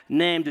guy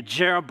named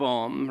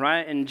Jeroboam,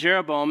 right? And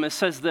Jeroboam, it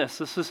says this.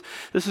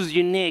 This is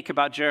unique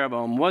about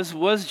Jeroboam.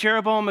 Was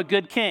Jeroboam a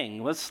good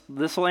king?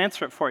 This will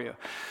answer it for you.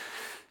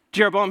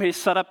 Jeroboam, he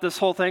set up this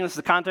whole thing. This is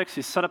the context.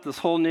 He set up this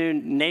whole new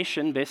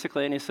nation,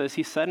 basically, and he says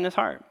he said in his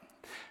heart,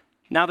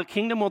 Now the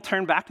kingdom will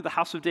turn back to the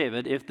house of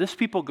David. If this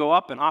people go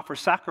up and offer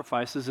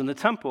sacrifices in the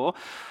temple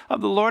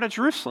of the Lord at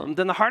Jerusalem,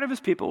 then the heart of his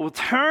people will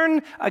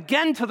turn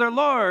again to their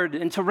Lord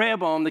and to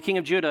Rehoboam, the king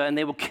of Judah, and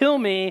they will kill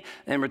me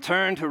and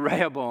return to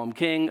Rehoboam,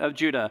 king of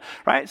Judah.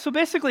 Right? So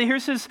basically,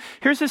 here's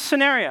his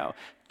scenario.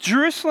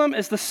 Jerusalem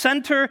is the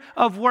center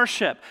of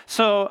worship.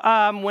 So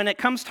when it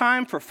comes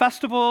time for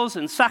festivals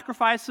and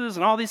sacrifices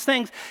and all these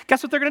things,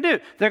 guess what they're going to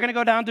do? They're going to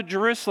go down to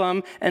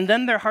Jerusalem, and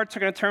then their hearts are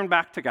going to turn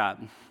back to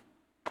God.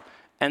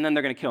 And then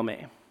they're going to kill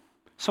me.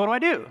 So what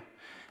do?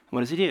 What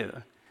does he do?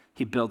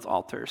 He builds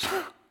altars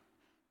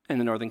in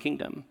the northern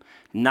kingdom,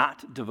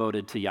 not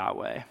devoted to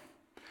Yahweh,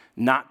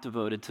 not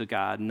devoted to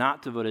God,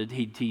 not devoted.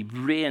 He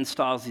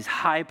reinstalls these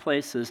high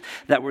places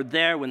that were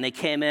there when they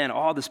came in,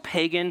 all this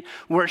pagan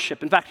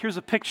worship. In fact, here's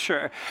a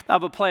picture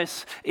of a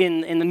place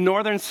in the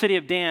northern city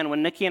of Dan.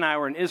 When Nikki and I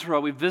were in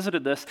Israel, we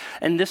visited this,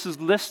 and this is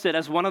listed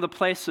as one of the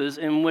places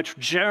in which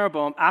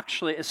Jeroboam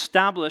actually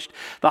established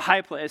the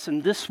high place,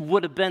 and this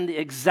would have been the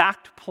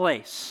exact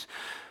place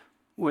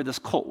where this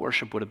cult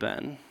worship would have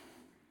been.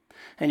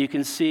 And you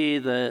can see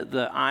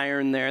the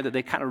iron there that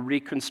they kind of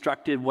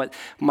reconstructed what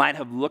might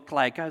have looked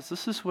like. Guys,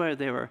 this is where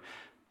they were.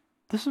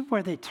 This is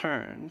where they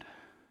turned.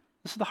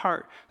 This is the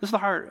heart. This is the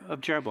heart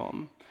of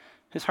Jeroboam.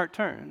 His heart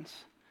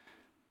turns.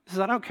 He says,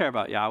 I don't care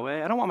about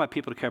Yahweh. I don't want my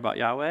people to care about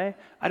Yahweh.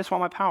 I just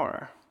want my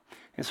power.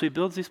 And so he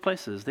builds these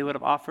places. They would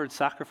have offered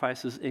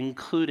sacrifices,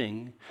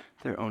 including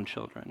their own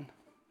children.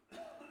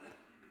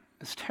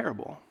 It's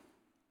terrible.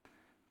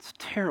 It's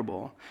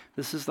terrible.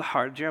 This is the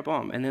heart of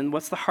Jeroboam. And then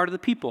what's the heart of the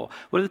people?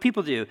 What do the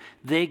people do?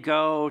 They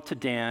go to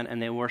Dan and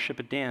they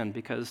worship at Dan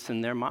because in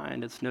their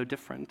mind it's no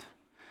different.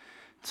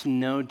 It's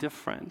no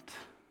different,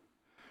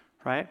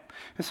 right?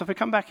 And so if we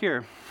come back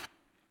here,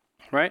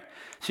 right?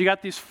 So you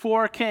got these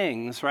 4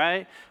 kings,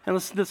 right? And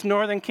this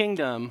northern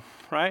kingdom,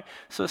 right?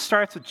 So it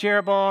starts with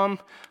Jeroboam,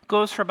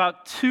 goes for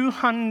about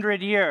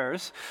 200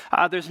 years.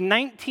 There's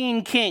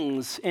 19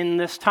 kings in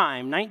this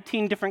time,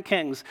 19 different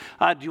kings.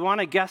 Do you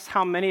want to guess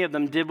how many of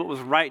them did what was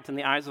right in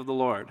the eyes of the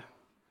Lord?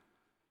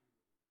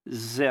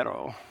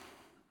 0.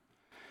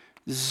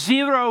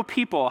 0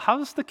 people.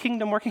 How's the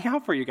kingdom working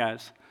out for you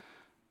guys?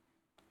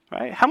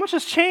 Right? How much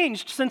has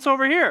changed since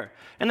over here?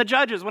 And the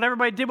judges, when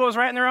everybody did what was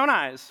right in their own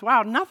eyes.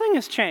 Wow, nothing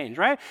has changed,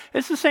 right?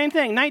 It's the same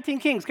thing. 19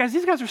 kings. Guys,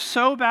 these guys are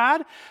so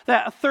bad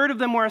that a third of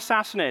them were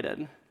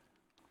assassinated.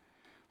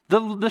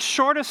 The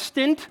shortest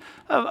stint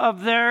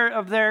of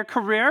their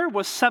career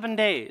was 7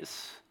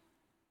 days.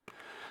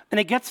 And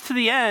it gets to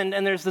the end,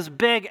 and there's this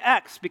big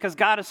X because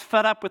God is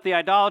fed up with the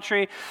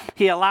idolatry.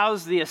 He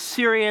allows the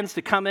Assyrians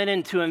to come in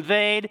and to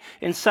invade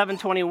in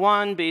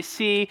 721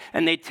 BC,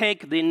 and they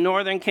take the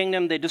northern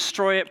kingdom, they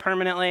destroy it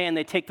permanently, and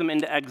they take them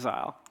into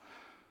exile.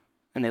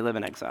 And they live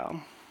in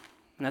exile.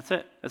 And that's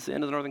it. That's the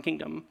end of the northern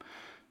kingdom.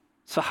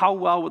 So how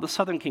well will the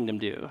southern kingdom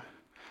do?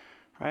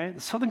 Right?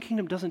 The southern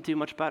kingdom doesn't do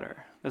much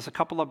better. There's a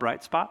couple of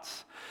bright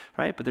spots,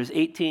 right? But there's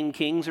 18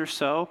 kings or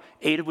so,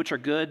 8 of which are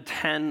good,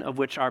 10 of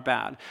which are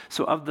bad.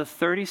 So of the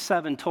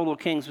 37 total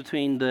kings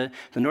between the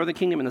northern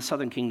kingdom and the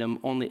southern kingdom,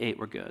 only 8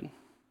 were good.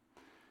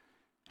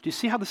 Do you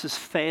see how this is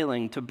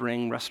failing to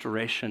bring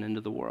restoration into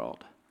the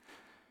world?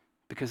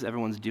 Because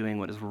everyone's doing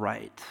what is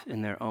right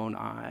in their own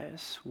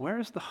eyes. Where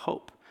is the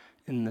hope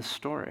in this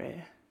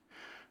story,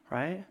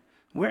 right?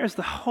 Where is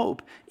the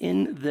hope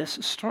in this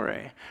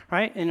story,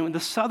 right? And in the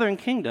southern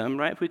kingdom,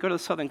 right, if we go to the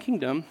southern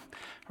kingdom,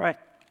 right,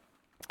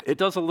 it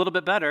does a little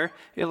bit better.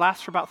 It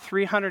lasts for about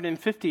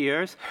 350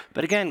 years.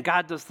 But again,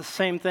 God does the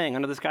same thing.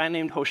 Under this guy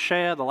named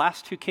Hoshea, the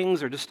last 2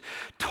 kings are just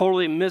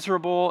totally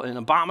miserable and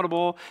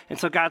abominable. And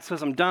so God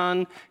says, I'm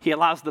done. He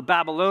allows the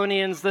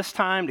Babylonians this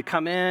time to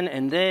come in,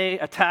 and they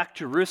attack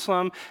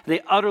Jerusalem.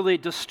 They utterly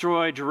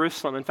destroy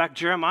Jerusalem. In fact,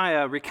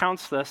 Jeremiah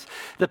recounts this.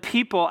 The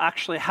people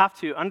actually have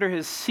to, under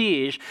his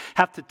siege,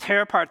 have to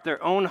tear apart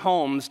their own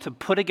homes to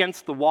put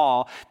against the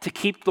wall to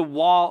keep the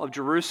wall of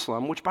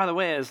Jerusalem, which, by the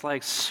way, is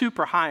like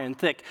super high and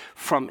thick,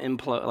 from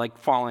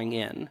falling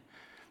in.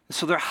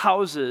 So their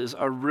houses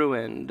are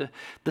ruined.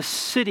 The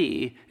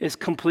city is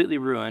completely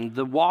ruined.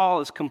 The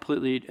wall is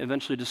completely,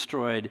 eventually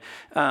destroyed.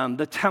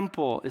 The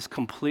temple is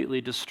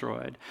completely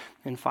destroyed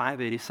in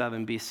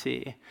 587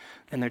 BC,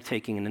 and they're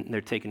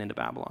taken into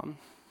Babylon.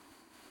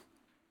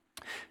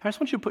 I just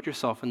want you to put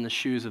yourself in the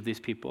shoes of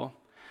these people.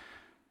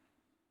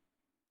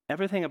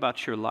 Everything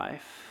about your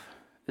life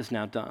is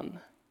now done.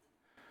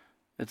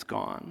 It's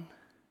gone.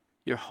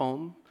 Your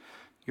home,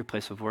 your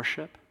place of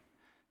worship.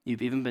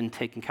 You've even been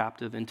taken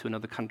captive into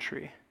another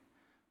country.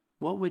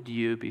 What would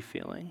you be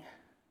feeling?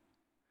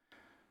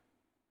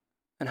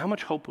 And how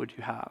much hope would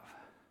you have?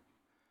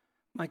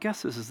 My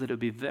guess is that it would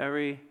be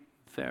very,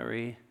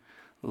 very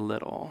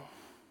little.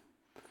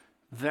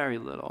 Very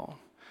little.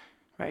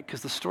 right?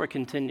 Because the story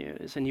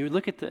continues. And you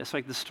look at this,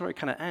 like the story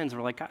kind of ends.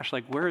 We're like, gosh,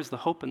 like where is the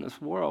hope in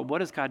this world?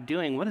 What is God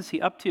doing? What is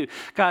he up to?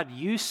 God,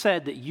 you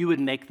said that you would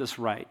make this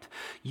right.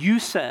 You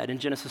said in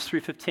Genesis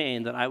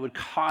 3:15 that I would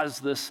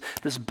cause this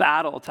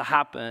battle to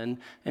happen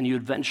and you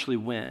eventually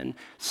win.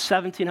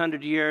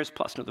 1,700 years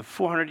plus another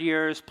 400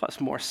 years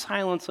plus more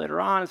silence later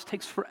on. It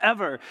takes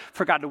forever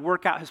for God to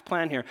work out his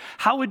plan here.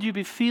 How would you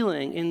be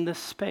feeling in this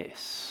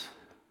space?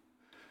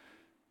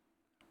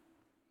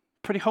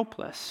 Pretty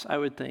hopeless, I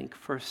would think,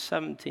 for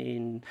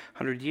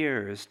 1,700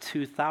 years,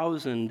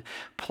 2,000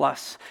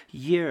 plus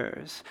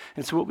years.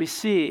 And so what we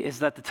see is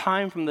that the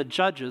time from the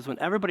judges, when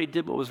everybody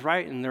did what was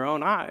right in their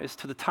own eyes,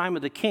 to the time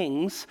of the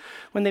kings,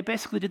 when they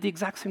basically did the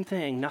exact same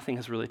thing, nothing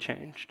has really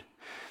changed.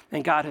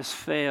 And God has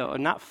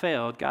not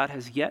failed, God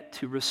has yet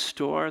to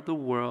restore the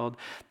world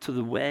to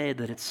the way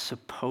that it's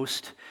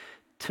supposed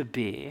to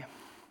be.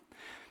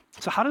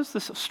 So how does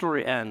this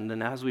story end?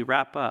 And as we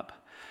wrap up,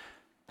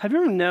 have you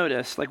ever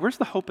noticed, like, where's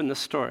the hope in this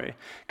story?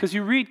 Because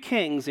you read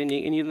Kings, and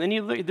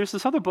you look, there's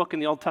this other book in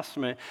the Old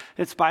Testament.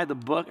 It's by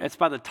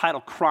the title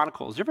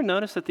Chronicles. You ever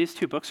notice that these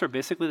two books are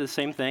basically the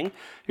same thing?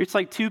 It's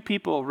like two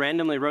people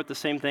randomly wrote the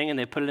same thing, and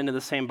they put it into the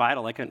same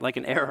Bible, like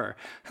an error.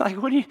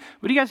 Like, what are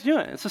you guys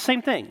doing? It's the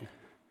same thing.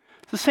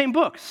 It's the same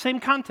book, same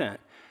content.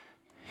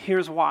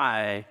 Here's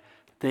why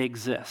they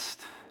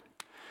exist.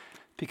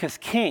 Because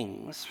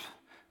Kings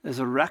is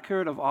a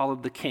record of all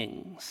of the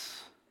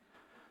kings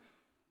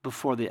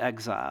before the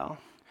exile.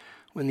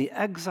 When the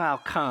exile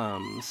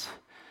comes,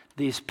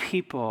 these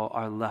people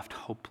are left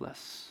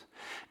hopeless.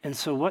 And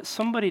so what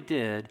somebody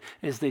did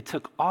is they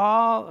took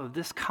all of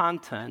this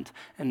content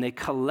and they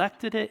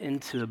collected it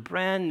into a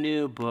brand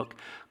new book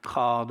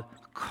called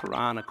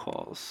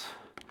Chronicles.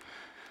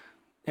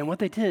 And what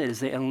they did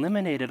is they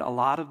eliminated a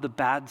lot of the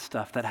bad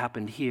stuff that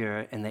happened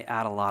here and they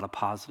add a lot of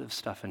positive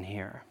stuff in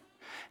here.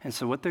 And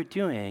so what they're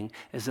doing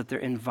is that they're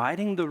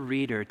inviting the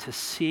reader to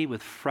see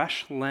with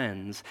fresh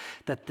lens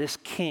that this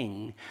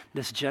king,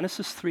 this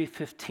Genesis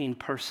 3:15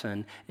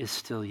 person is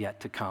still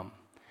yet to come.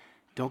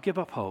 Don't give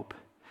up hope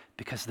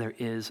because there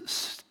is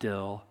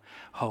still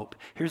hope.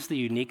 Here's the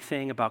unique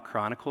thing about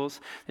Chronicles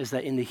is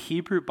that in the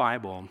Hebrew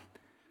Bible,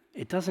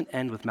 it doesn't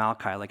end with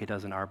Malachi like it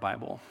does in our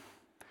Bible.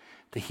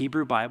 The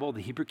Hebrew Bible,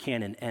 the Hebrew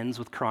canon ends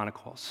with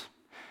Chronicles.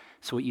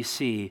 So what you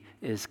see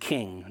is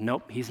king.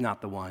 Nope, he's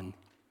not the one.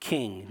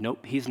 King,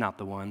 nope, he's not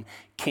the one.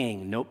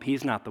 King, nope,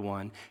 he's not the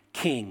one.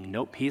 King,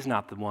 nope, he's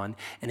not the one.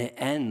 And it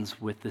ends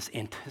with this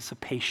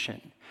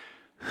anticipation.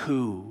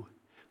 Who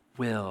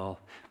will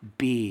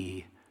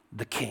be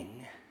the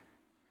king?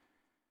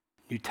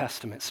 New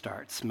Testament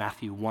starts,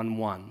 Matthew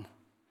 1:1.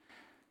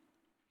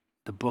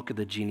 The book of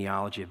the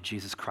genealogy of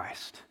Jesus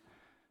Christ,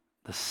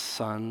 the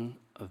son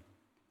of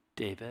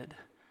David,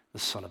 the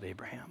son of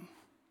Abraham.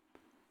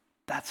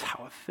 That's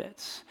how it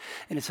fits.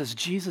 And it says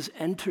Jesus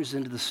enters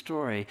into the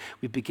story.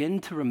 We begin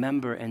to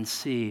remember and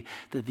see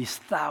that these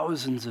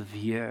thousands of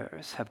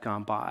years have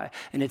gone by.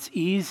 And it's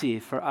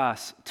easy for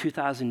us,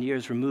 2,000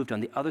 years removed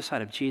on the other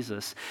side of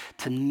Jesus,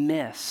 to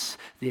miss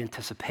the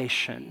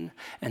anticipation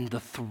and the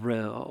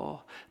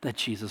thrill that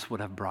Jesus would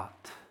have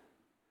brought.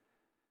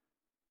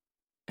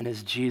 And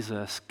as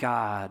Jesus,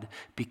 God,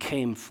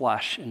 became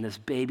flesh in this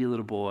baby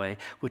little boy,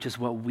 which is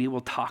what we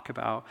will talk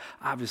about,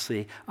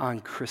 obviously, on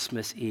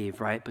Christmas Eve,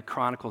 right? But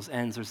Chronicles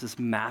ends, there's this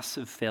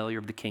massive failure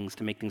of the kings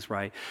to make things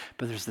right.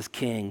 But there's this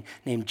king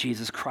named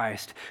Jesus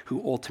Christ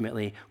who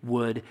ultimately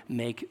would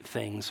make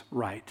things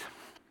right.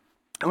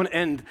 I want to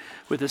end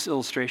with this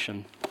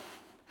illustration.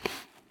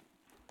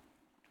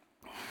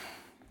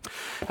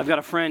 I've got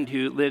a friend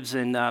who lives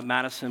in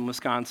Madison,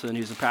 Wisconsin,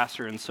 who's a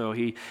pastor, and so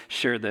he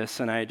shared this,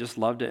 and I just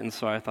loved it, and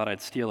so I thought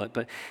I'd steal it.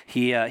 But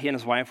he and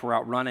his wife were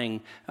out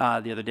running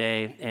the other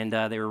day, and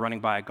they were running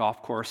by a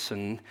golf course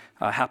and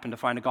happened to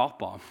find a golf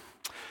ball.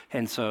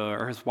 And so,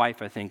 or his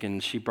wife, I think,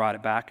 and she brought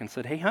it back and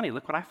said, "Hey, honey,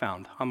 look what I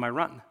found on my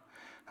run."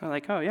 I'm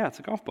like, "Oh, yeah, it's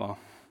a golf ball.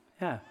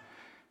 Yeah,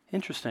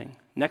 interesting."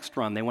 Next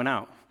run, they went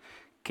out,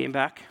 came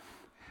back,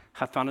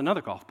 had found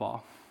another golf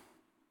ball,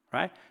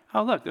 right?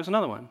 Oh, look, there's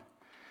another one.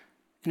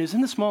 And it was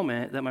in this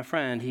moment that my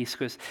friend, he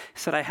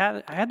said, I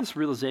had this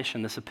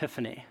realization, this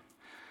epiphany.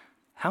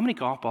 How many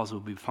golf balls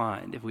would we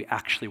find if we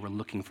actually were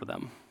looking for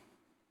them?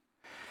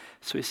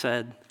 So he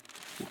said,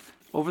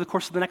 over the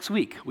course of the next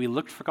week, we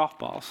looked for golf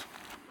balls.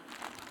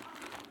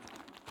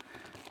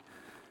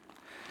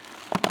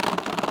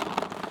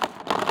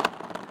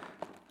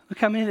 Look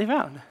how many they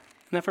found in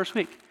that first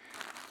week.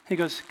 He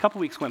goes, a couple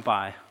weeks went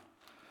by.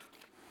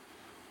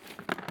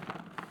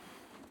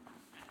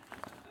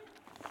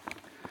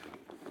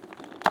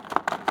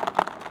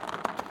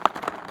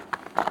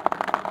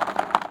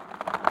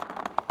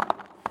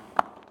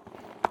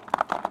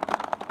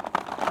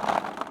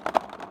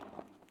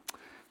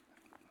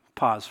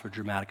 Pause for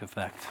dramatic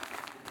effect.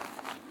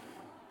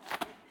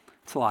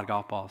 It's a lot of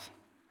golf balls.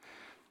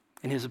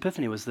 And his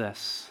epiphany was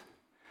this: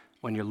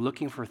 when you're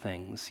looking for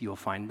things, you'll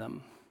find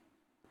them.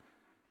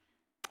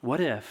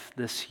 What if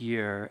this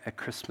year at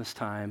Christmas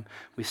time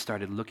we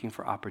started looking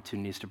for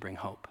opportunities to bring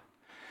hope?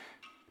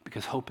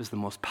 Because hope is the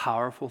most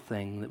powerful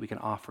thing that we can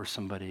offer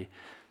somebody,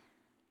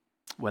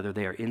 whether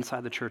they are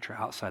inside the church or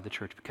outside the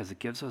church, because it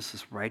gives us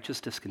this righteous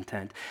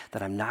discontent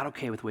that I'm not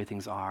okay with the way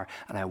things are,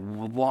 and I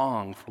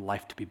long for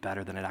life to be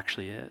better than it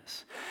actually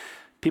is.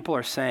 People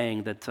are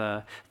saying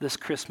that this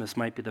Christmas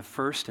might be the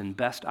first and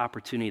best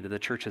opportunity that the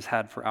church has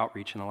had for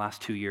outreach in the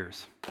last 2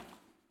 years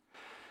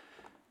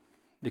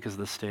because of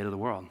the state of the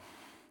world.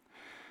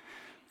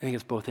 I think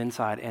it's both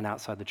inside and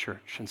outside the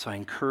church. And so I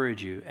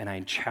encourage you and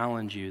I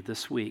challenge you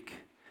this week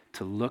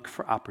to look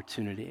for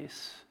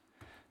opportunities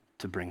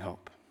to bring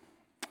hope.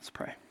 Let's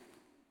pray.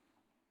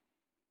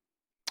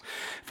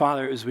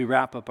 Father, as we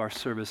wrap up our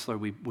service,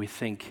 Lord, we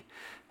think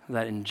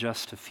that in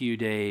just a few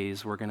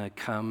days we're going to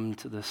come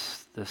to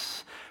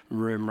this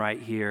room right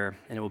here,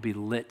 and it will be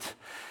lit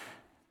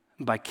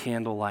by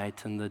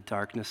candlelight in the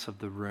darkness of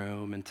the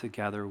room, and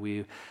together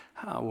we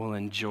will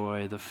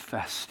enjoy the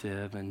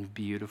festive and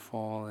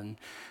beautiful and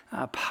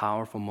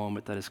powerful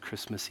moment that is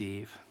Christmas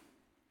Eve.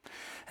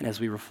 And as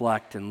we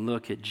reflect and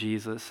look at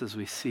Jesus, as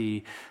we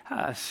see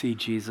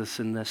Jesus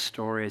in this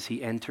story, as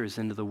he enters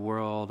into the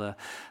world,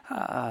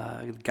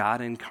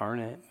 God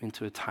incarnate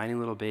into a tiny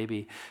little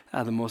baby,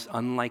 the most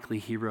unlikely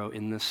hero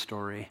in this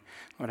story,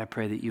 Lord, I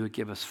pray that you would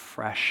give us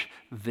fresh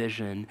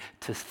vision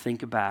to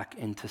think back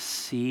and to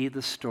see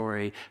the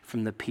story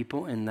from the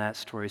people in that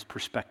story's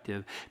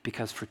perspective,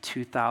 because for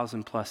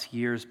 2,000 plus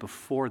years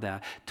before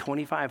that,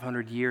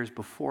 2,500 years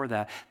before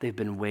that, they've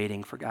been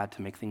waiting for God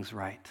to make things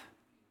right.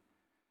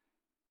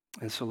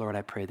 And so, Lord,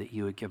 I pray that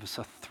you would give us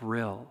a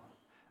thrill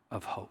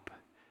of hope,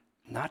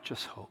 not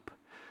just hope,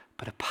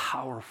 but a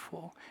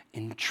powerful,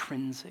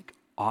 intrinsic,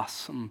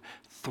 awesome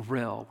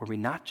thrill where we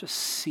not just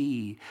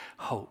see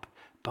hope,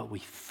 but we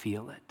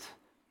feel it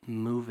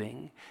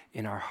moving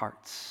in our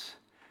hearts.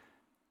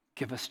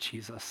 Give us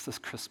Jesus this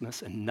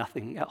Christmas and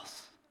nothing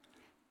else.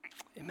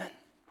 Amen.